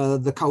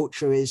 the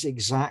culture is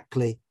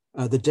exactly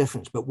the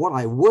difference. But what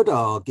I would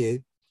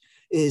argue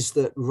is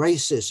that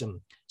racism,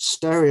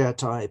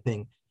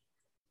 stereotyping,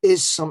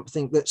 is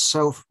something that's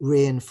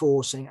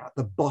self-reinforcing at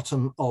the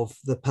bottom of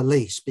the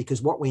police,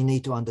 because what we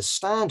need to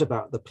understand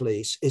about the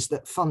police is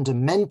that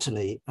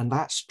fundamentally, and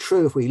that's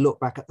true if we look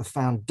back at the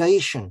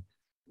foundation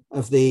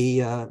of the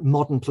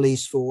modern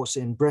police force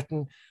in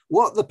Britain,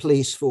 what the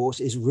police force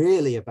is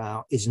really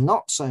about is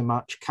not so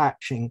much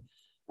catching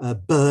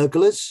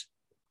burglars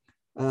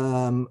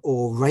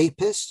or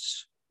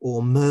rapists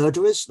or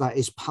murderers. That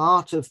is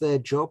part of their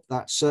job,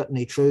 that's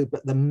certainly true,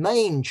 but the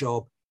main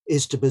job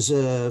is to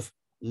preserve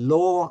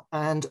law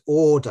and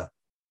order.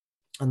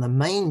 And the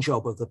main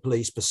job of the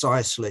police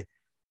precisely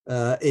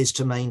is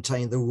to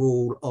maintain the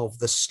rule of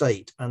the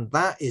state. And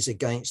that is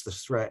against the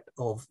threat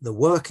of the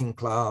working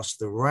class,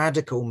 the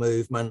radical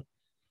movement,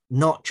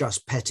 not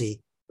just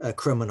petty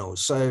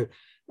criminals. So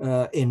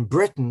in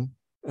Britain,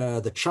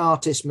 the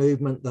Chartist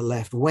movement, the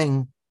left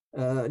wing,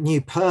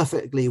 knew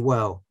perfectly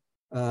well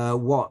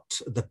what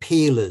the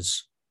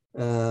peelers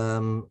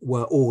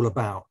were all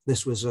about.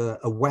 This was a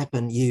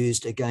weapon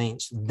used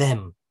against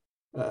them.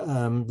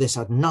 This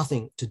had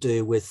nothing to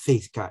do with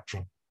thief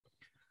catching.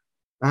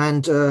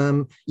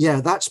 And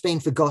yeah, that's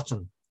been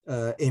forgotten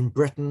in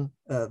Britain.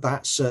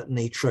 That's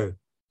certainly true.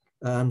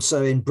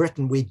 So in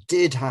Britain, we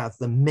did have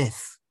the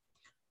myth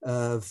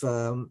of,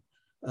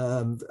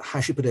 how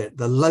should you put it,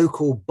 the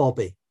local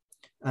Bobby.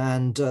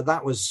 And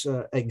that was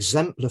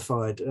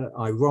exemplified,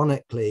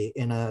 ironically,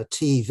 in a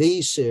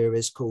TV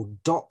series called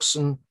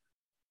Dixon,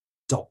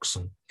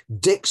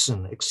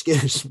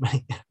 excuse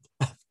me,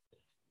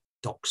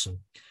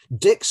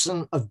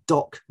 Dixon of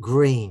Dock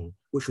Green,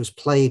 which was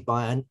played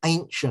by an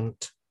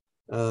ancient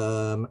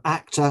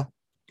actor,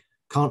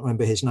 can't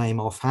remember his name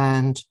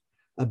offhand.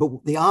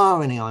 But the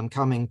irony I'm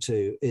coming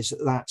to is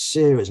that that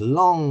series,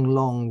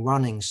 long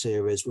running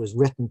series, was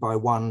written by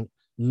one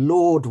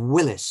Lord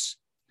Willis.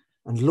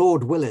 And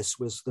Lord Willis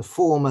was the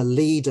former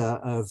leader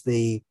of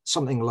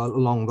something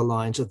along the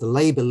lines of the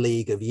Labour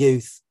League of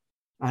Youth.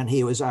 And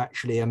he was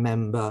actually a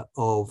member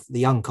of the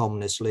Young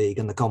Communist League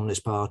and the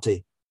Communist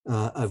Party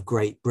of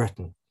Great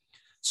Britain.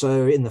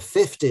 So in the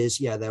 50s,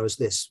 yeah, there was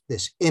this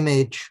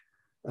image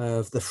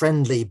of the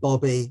friendly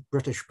Bobby.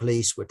 British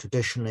police were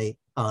traditionally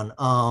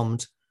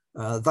unarmed.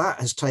 That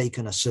has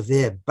taken a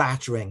severe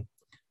battering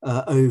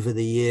over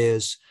the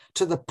years,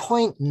 to the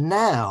point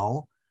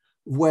now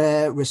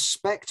where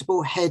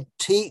respectable head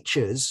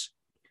teachers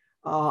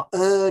are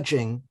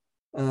urging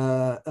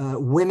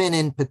women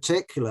in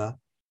particular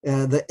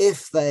that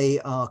if they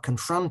are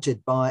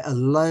confronted by a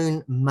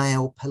lone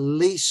male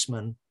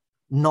policeman,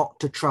 not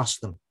to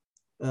trust them.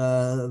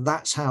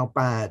 That's how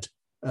bad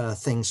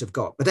things have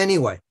got. But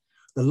anyway,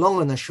 the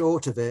long and the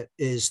short of it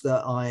is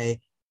that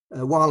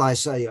while I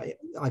say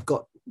I've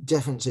got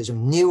differences of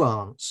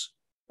nuance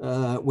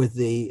with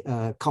the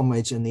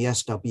comrades in the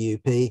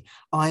SWP.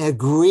 I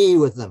agree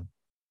with them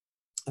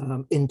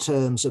in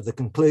terms of the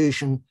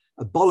conclusion,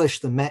 abolish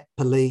the Met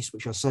Police,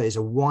 which I say is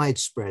a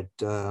widespread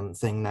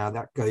thing now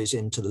that goes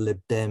into the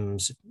Lib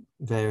Dems,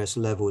 various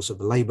levels of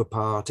the Labour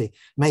Party,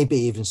 maybe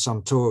even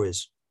some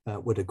Tories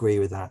would agree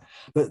with that.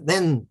 But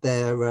then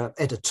their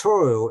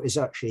editorial is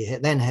actually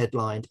then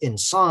headlined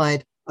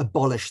inside,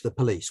 abolish the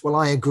police. Well,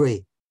 I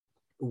agree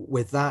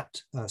with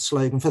that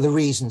slogan for the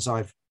reasons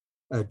I've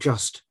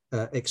just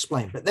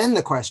explained. But then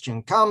the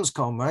question comes,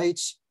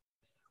 comrades,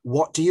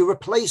 what do you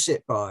replace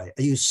it by?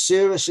 Are you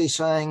seriously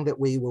saying that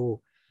we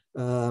will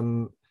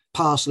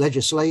pass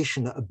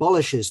legislation that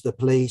abolishes the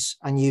police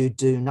and you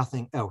do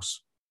nothing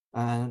else?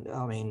 And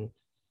I mean,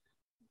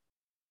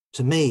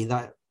 to me,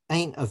 that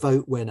ain't a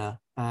vote winner,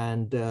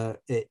 and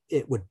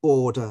it would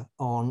border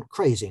on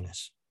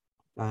craziness.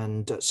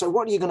 And so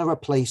what are you going to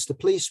replace the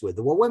police with?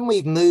 Well, when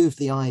we've moved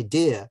the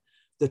idea,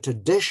 the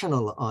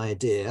traditional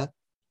idea,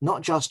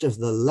 not just of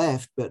the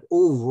left, but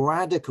all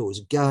radicals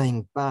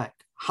going back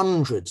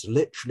hundreds,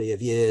 literally,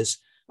 of years,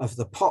 of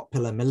the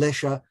popular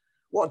militia,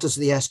 what does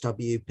the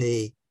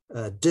SWP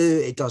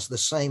do? It does the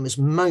same as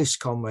most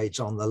comrades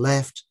on the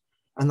left,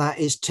 and that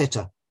is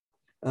titter.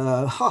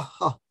 Ha,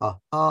 ha, ha,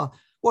 ha.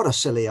 What a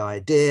silly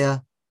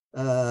idea.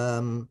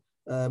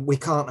 We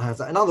can't have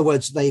that. In other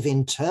words, they've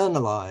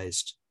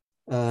internalized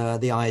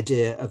the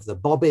idea of the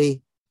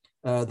bobby.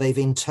 They've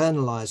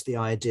internalized the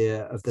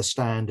idea of the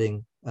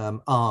standing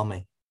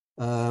army.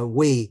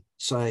 We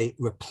say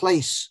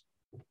replace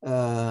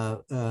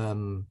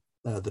the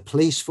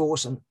police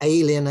force, an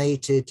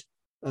alienated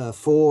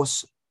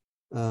force,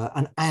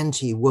 an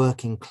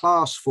anti-working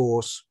class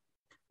force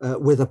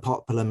with a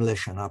popular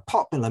militia. Now,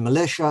 popular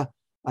militia,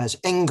 as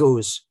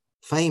Engels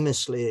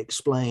famously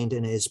explained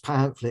in his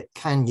pamphlet,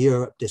 Can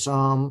Europe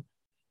Disarm?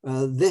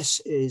 This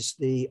is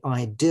the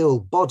ideal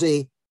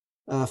body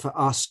for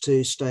us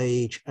to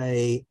stage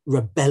a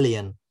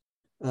rebellion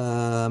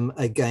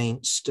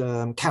against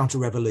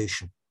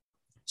counter-revolution.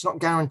 It's not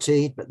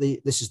guaranteed, but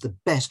this is the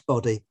best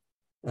body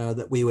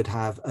that we would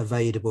have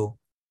available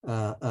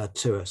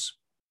to us,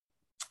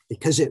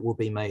 because it will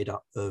be made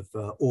up of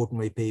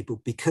ordinary people,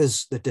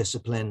 because the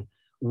discipline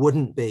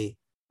wouldn't be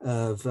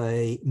of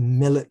a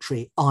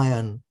military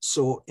iron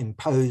sort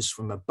imposed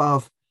from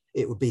above.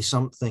 It would be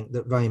something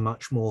that very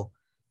much more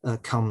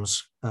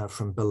comes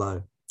from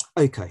below.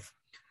 Okay.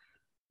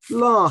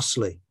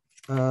 Lastly,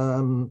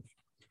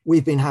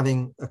 we've been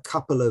having a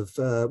couple of,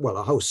 a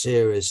whole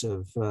series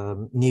of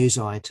news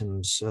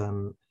items,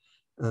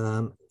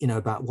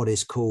 about what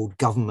is called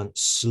government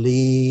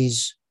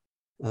sleaze.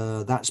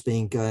 That's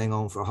been going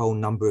on for a whole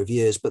number of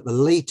years, but the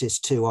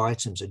latest two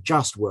items are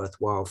just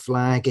worthwhile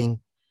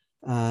flagging.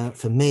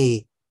 For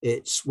me,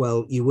 it's,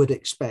 well, you would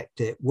expect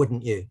it,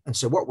 wouldn't you? And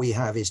so what we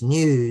have is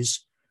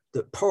news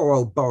that poor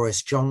old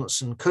Boris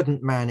Johnson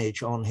couldn't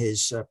manage on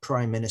his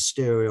prime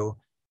ministerial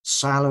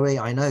salary.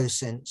 I know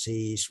since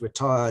he's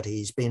retired,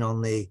 he's been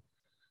on the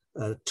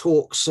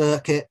talk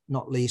circuit,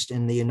 not least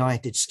in the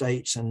United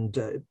States,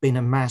 and been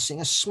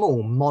amassing a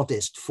small,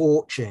 modest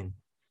fortune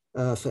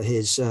for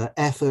his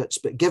efforts.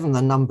 But given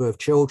the number of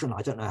children,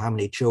 I don't know how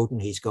many children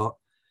he's got.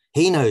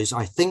 He knows,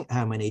 I think,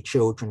 how many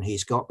children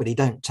he's got, but he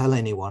don't tell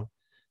anyone.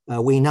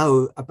 We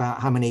know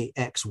about how many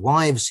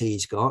ex-wives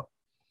he's got,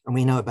 and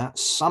we know about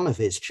some of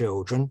his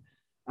children.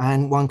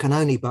 And one can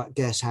only but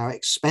guess how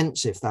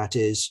expensive that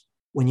is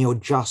when you're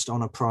just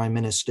on a prime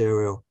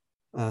ministerial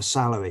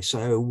salary.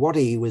 So what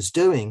he was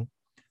doing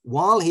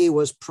while he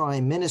was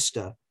prime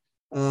minister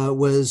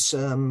was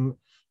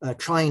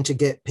trying to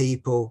get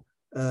people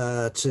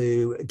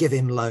to give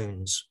him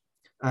loans.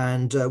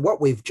 And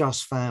what we've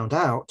just found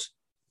out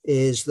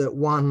is that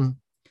one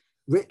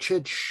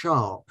Richard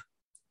Sharp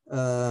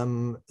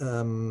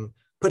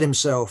put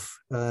himself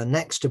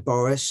next to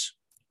Boris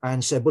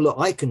and said, well, look,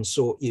 I can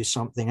sort you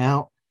something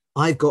out.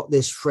 I've got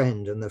this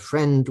friend, and the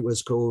friend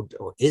was called,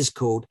 or is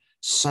called,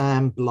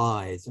 Sam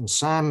Blythe. And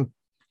Sam,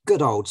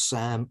 good old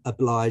Sam,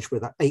 obliged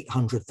with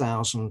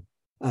 800,000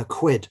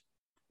 quid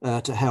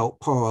to help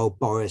poor old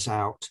Boris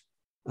out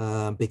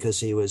because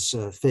he was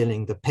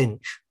feeling the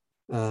pinch,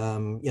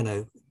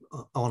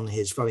 on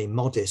his very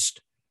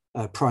modest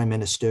prime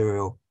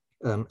ministerial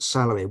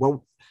salary.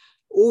 Well,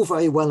 all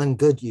very well and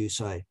good, you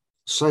say.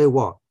 So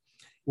what?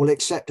 Well,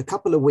 except a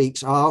couple of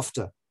weeks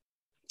after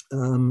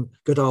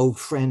good old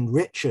friend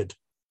Richard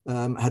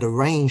had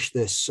arranged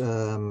this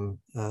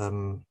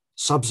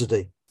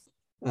subsidy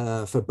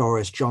for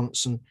Boris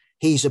Johnson,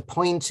 he's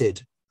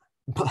appointed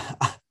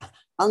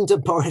under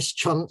Boris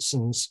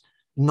Johnson's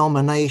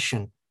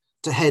nomination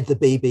to head the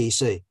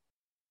BBC.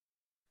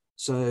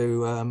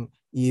 So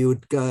you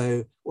would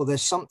go, well,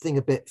 there's something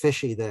a bit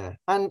fishy there.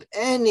 And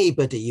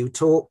anybody you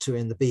talk to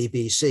in the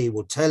BBC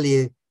will tell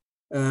you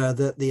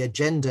that the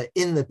agenda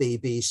in the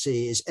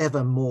BBC is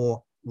ever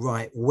more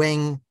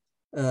right-wing,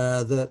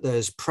 that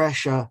there's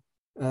pressure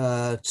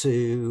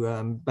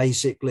to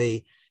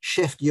basically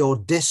shift your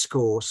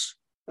discourse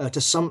to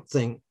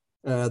something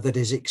that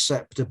is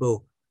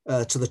acceptable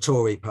to the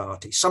Tory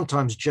party.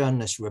 Sometimes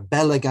journalists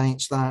rebel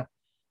against that.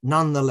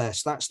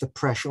 nonetheless, that's the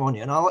pressure on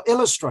you. And I'll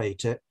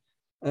illustrate it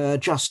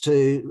just to,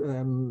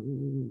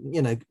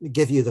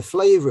 give you the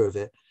flavor of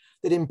it,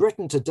 that in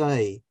Britain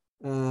today,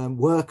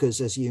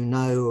 workers, as you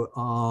know,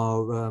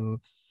 are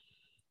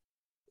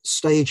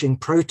staging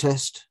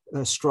protest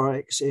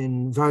strikes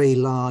in very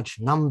large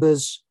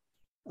numbers.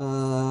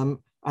 And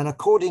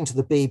according to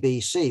the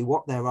BBC,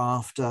 what they're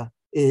after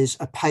is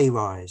a pay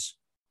rise.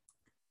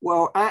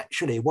 Well,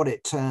 actually, what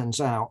it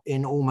turns out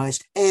in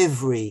almost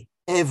every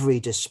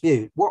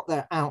dispute, what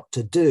they're out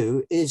to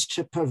do is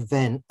to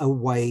prevent a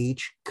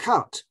wage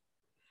cut.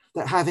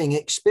 That having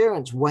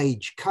experienced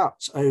wage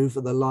cuts over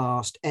the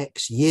last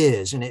X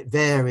years, and it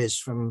varies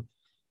from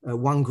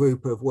one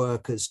group of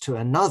workers to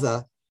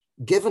another,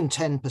 given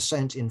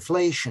 10%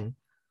 inflation,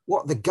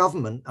 what the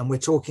government, and we're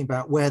talking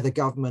about where the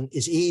government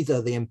is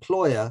either the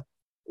employer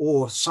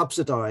or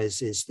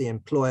subsidizes the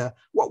employer,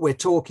 what we're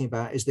talking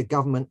about is the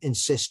government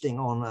insisting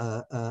on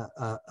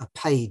a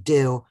pay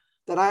deal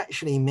that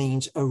actually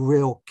means a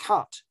real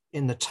cut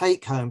in the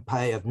take-home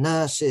pay of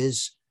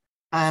nurses,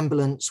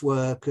 ambulance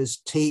workers,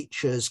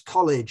 teachers,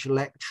 college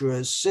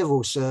lecturers,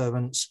 civil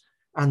servants,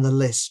 and the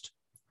list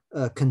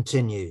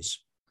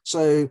continues.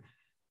 So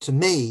to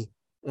me,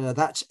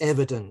 that's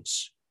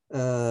evidence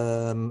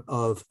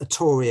of a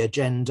Tory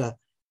agenda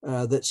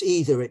that's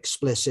either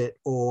explicit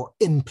or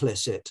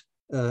implicit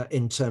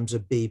in terms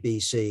of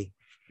BBC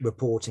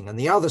reporting. And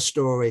the other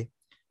story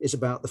is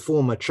about the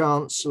former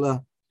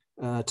Chancellor,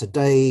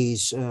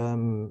 today's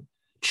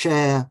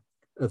chair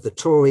of the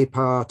Tory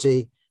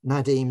party,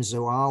 Nadhim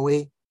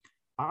Zahawi.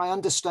 I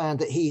understand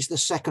that he's the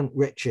second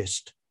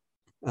richest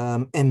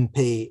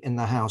MP in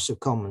the House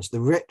of Commons,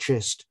 the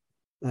richest,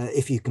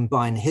 if you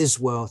combine his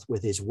wealth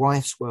with his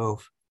wife's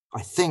wealth,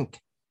 I think,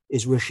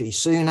 is Rishi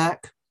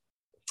Sunak.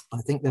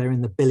 I think they're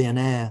in the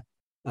billionaire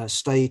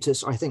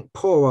status. I think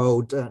poor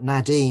old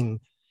Nadhim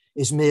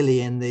is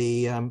merely in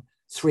the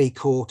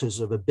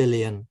 $750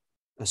 million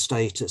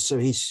status. So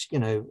he's,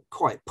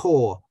 quite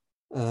poor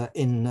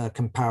in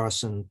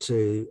comparison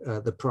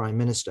to the Prime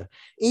Minister.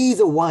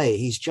 Either way,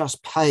 he's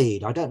just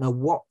paid. I don't know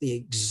what the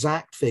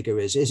exact figure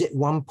is. Is it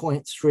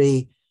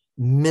 1.3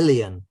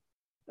 million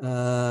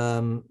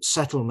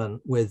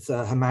settlement with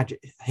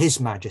His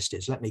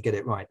Majesty's, let me get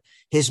it right,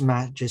 His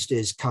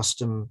Majesty's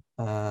Customs,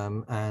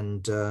 well,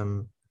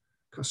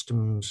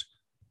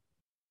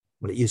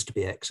 it used to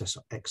be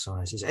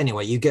excises.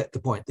 Anyway, you get the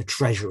point. The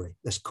Treasury,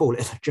 let's call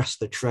it just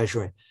the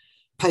Treasury,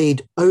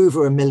 paid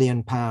over £1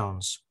 million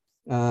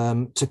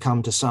to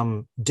come to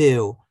some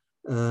deal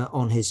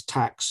on his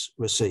tax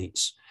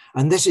receipts.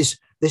 And this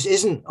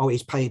isn't,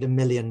 he's paid £1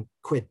 million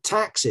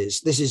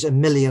taxes. This is £1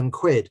 million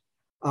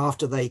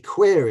after they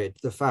queried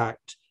the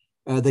fact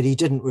that he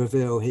didn't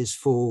reveal his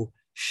full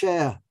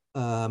share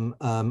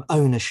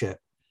ownership.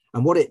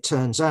 And what it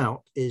turns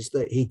out is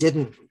that he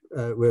didn't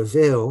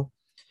reveal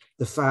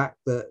the fact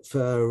that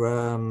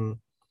for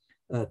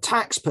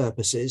tax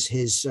purposes,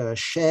 his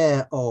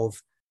share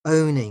of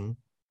owning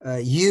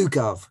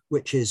YouGov,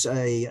 which is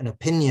an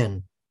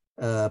opinion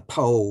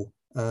poll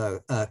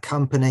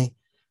company,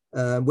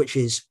 which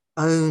is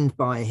owned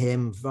by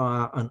him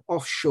via an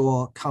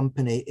offshore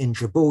company in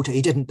Gibraltar.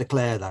 He didn't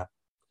declare that.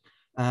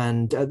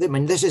 And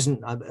this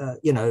isn't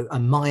a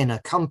minor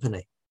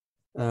company.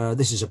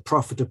 This is a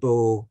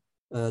profitable,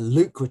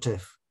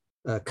 lucrative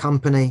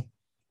company,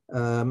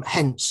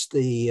 hence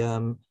the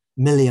 $1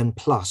 million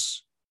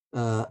plus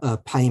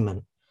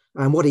payment.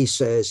 And what he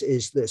says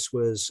is this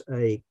was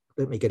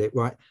let me get it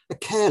right, a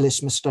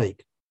careless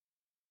mistake.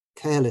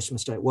 Careless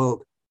mistake.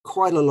 Well,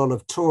 quite a lot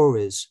of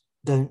Tories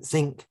don't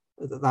think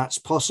that that's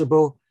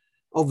possible.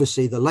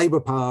 Obviously, the Labour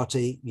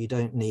Party, you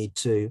don't need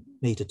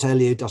me to tell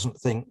you, doesn't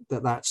think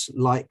that that's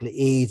likely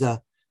either.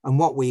 And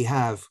what we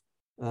have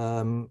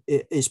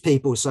is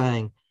people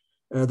saying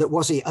that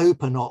was he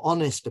open or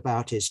honest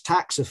about his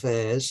tax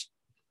affairs?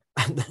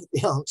 And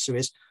the answer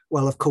is,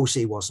 well, of course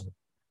he wasn't.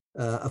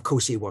 Of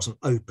course he wasn't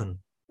open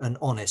and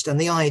honest. And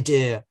the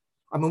idea,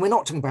 we're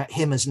not talking about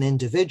him as an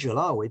individual,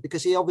 are we?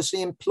 Because he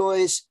obviously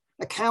employs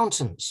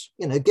accountants.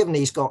 Given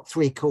he's got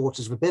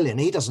 $750 million,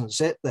 he doesn't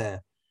sit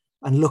there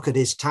and look at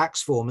his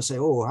tax form and say,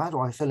 oh, how do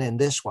I fill in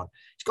this one?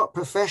 He's got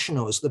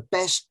professionals, the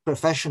best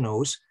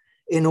professionals,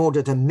 in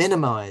order to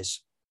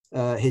minimize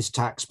his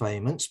tax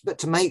payments, but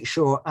to make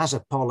sure as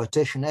a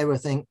politician,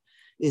 everything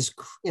is,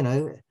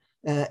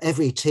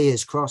 every T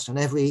is crossed and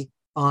every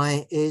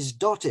I is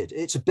dotted.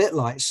 It's a bit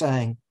like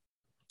saying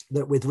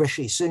that with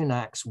Rishi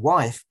Sunak's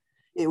wife,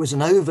 it was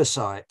an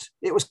oversight.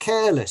 It was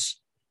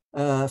careless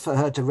for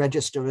her to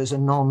register as a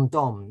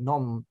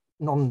non-dom,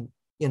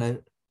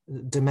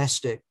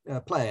 domestic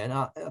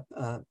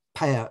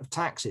payer of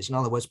taxes. In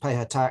other words, pay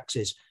her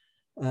taxes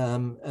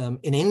in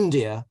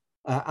India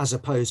as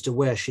opposed to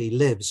where she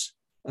lives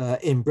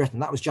in Britain.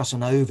 That was just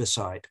an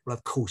oversight. Well,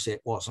 of course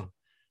it wasn't.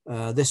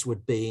 This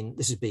would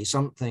be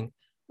something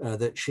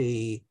that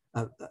she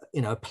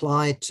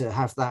applied to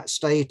have that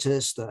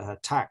status, that her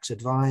tax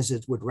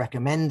advisors would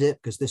recommend it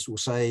because this will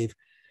save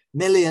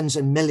millions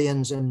and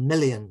millions and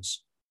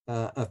millions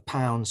of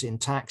pounds in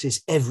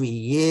taxes every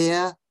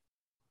year,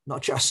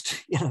 not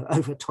just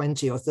over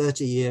 20 or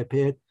 30-year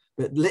period,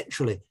 but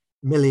literally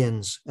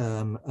millions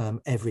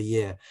every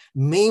year.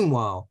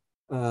 Meanwhile,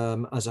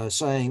 as I was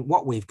saying,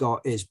 what we've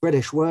got is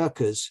British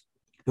workers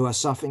who are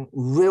suffering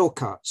real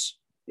cuts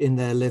in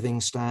their living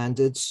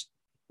standards,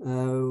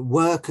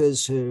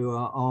 workers who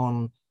are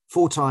on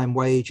full-time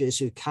wages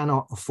who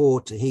cannot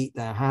afford to heat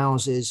their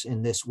houses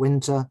in this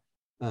winter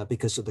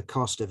because of the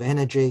cost of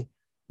energy,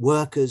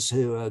 workers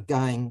who are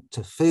going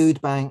to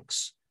food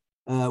banks,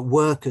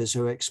 workers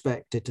who are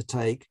expected to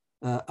take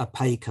a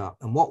pay cut.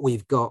 And what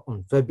we've got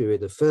on February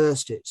the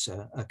 1st, it's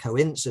a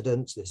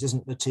coincidence, this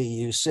isn't the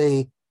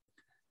TUC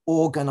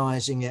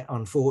organising it,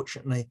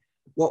 unfortunately.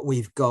 What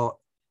we've got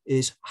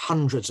is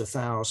hundreds of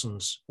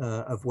thousands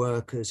of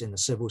workers in the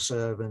civil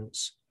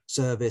service,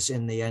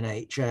 in the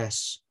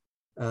NHS,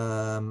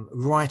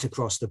 right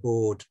across the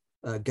board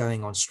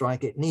going on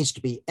strike. It needs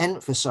to be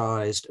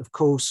emphasised, of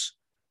course,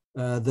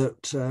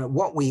 that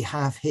what we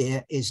have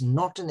here is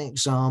not an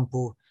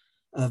example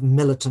of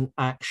militant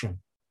action.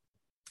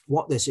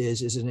 What this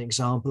is an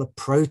example of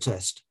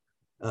protest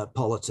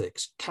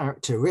politics.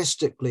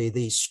 Characteristically,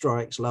 these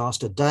strikes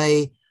last a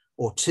day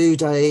or 2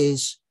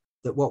 days,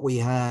 that what we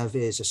have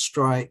is a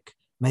strike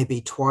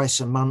maybe twice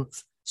a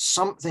month,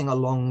 something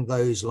along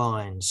those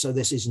lines. So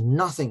this is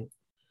nothing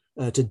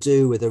to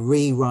do with a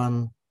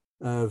rerun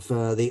of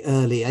the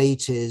early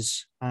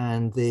 80s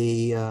and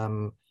the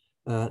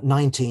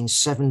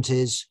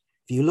 1970s.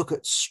 If you look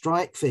at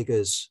strike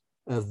figures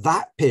of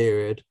that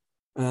period,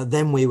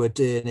 then we were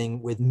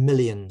dealing with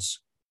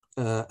millions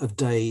of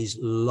days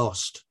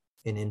lost,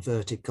 in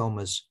inverted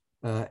commas,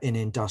 in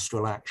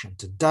industrial action.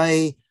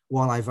 Today,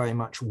 while I very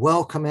much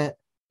welcome it,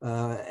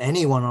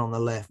 anyone on the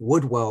left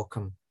would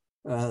welcome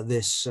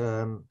this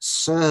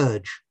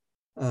surge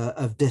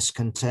of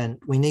discontent,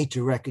 we need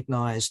to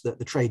recognize that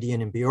the trade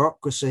union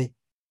bureaucracy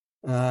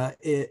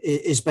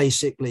is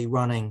basically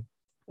running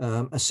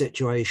a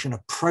situation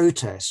of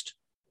protest.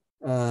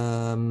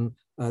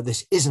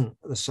 This isn't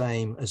the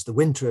same as the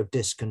winter of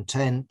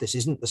discontent. This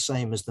isn't the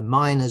same as the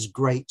miners'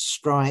 great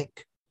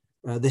strike.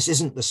 This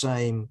isn't the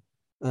same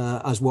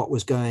as what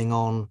was going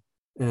on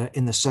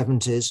in the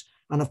 70s.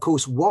 And of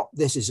course, what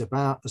this is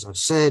about, as I've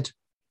said,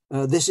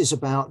 this is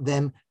about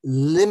them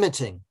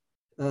limiting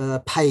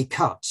pay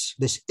cuts.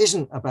 This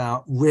isn't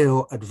about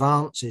real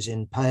advances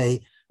in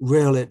pay,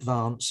 real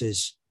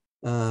advances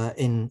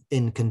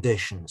in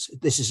conditions.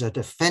 This is a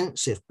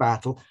defensive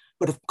battle.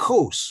 But of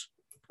course,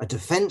 a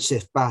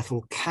defensive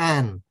battle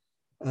can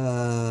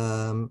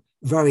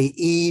very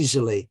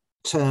easily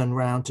turn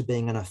around to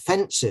being an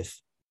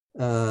offensive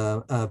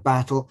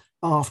battle.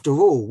 After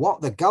all,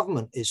 what the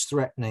government is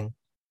threatening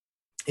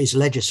is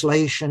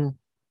legislation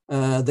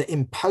that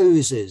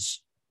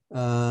imposes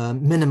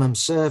minimum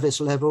service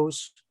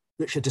levels,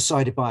 which are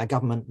decided by a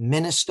government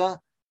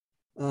minister.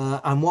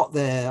 And what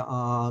they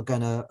are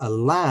going to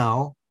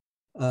allow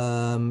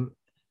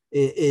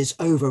is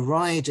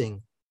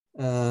overriding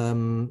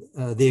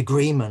the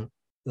agreement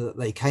that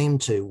they came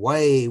to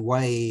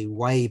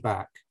way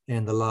back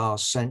in the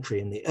last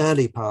century, in the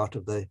early part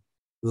of the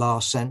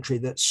last century,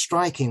 that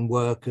striking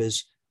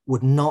workers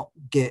would not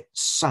get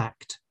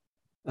sacked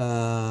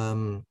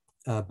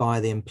by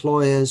the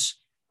employers,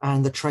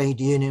 and the trade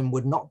union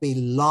would not be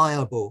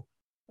liable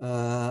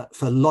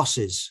for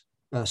losses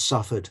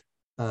suffered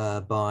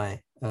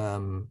by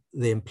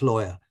the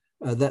employer.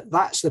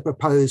 That's the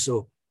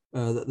proposal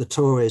that the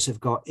Tories have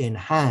got in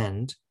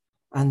hand,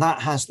 and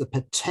that has the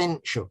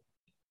potential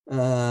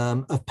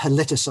of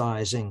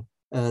politicizing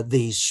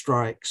these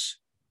strikes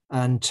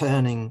and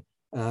turning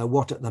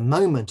what at the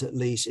moment at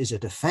least is a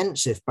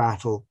defensive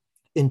battle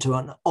into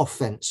an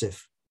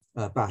offensive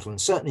battle.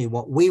 And certainly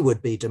what we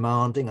would be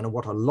demanding, and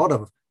what a lot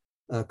of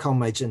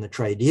comrades in the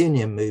trade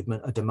union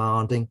movement are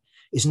demanding,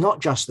 is not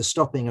just the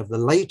stopping of the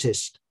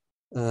latest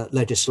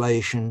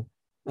legislation,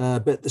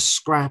 but the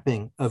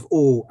scrapping of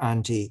all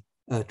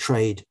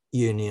anti-trade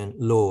union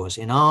laws.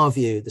 In our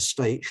view, the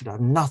state should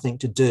have nothing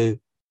to do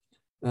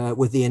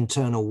with the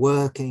internal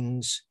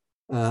workings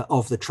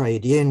of the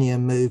trade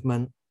union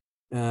movement.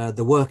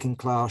 The working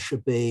class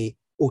should be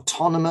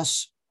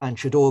autonomous and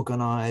should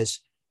organise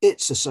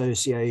its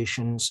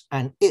associations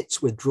and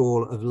its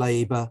withdrawal of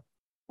labour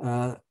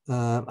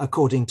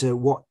according to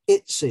what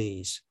it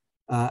sees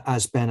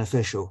as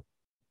beneficial.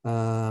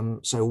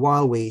 So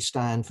while we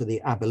stand for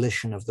the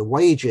abolition of the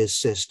wages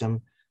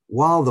system,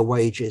 while the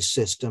wages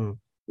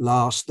system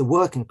lasts, the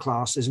working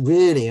class has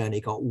really only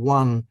got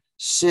one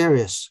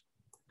serious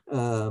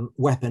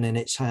weapon in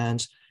its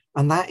hands,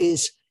 and that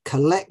is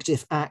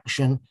collective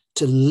action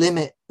to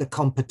limit the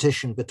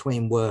competition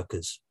between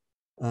workers.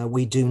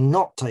 We do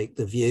not take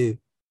the view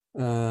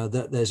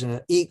that there's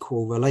an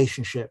equal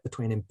relationship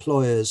between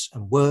employers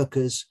and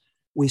workers.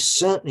 We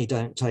certainly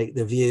don't take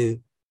the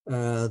view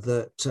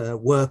that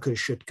workers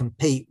should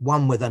compete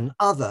one with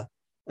another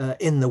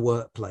in the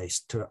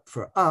workplace.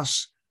 For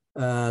us,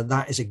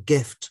 that is a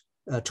gift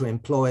to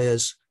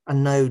employers,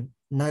 and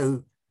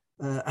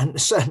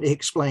and certainly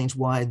explains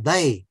why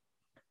they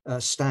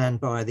stand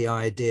by the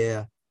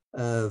idea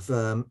of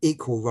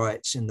equal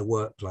rights in the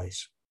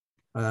workplace.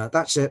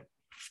 That's it.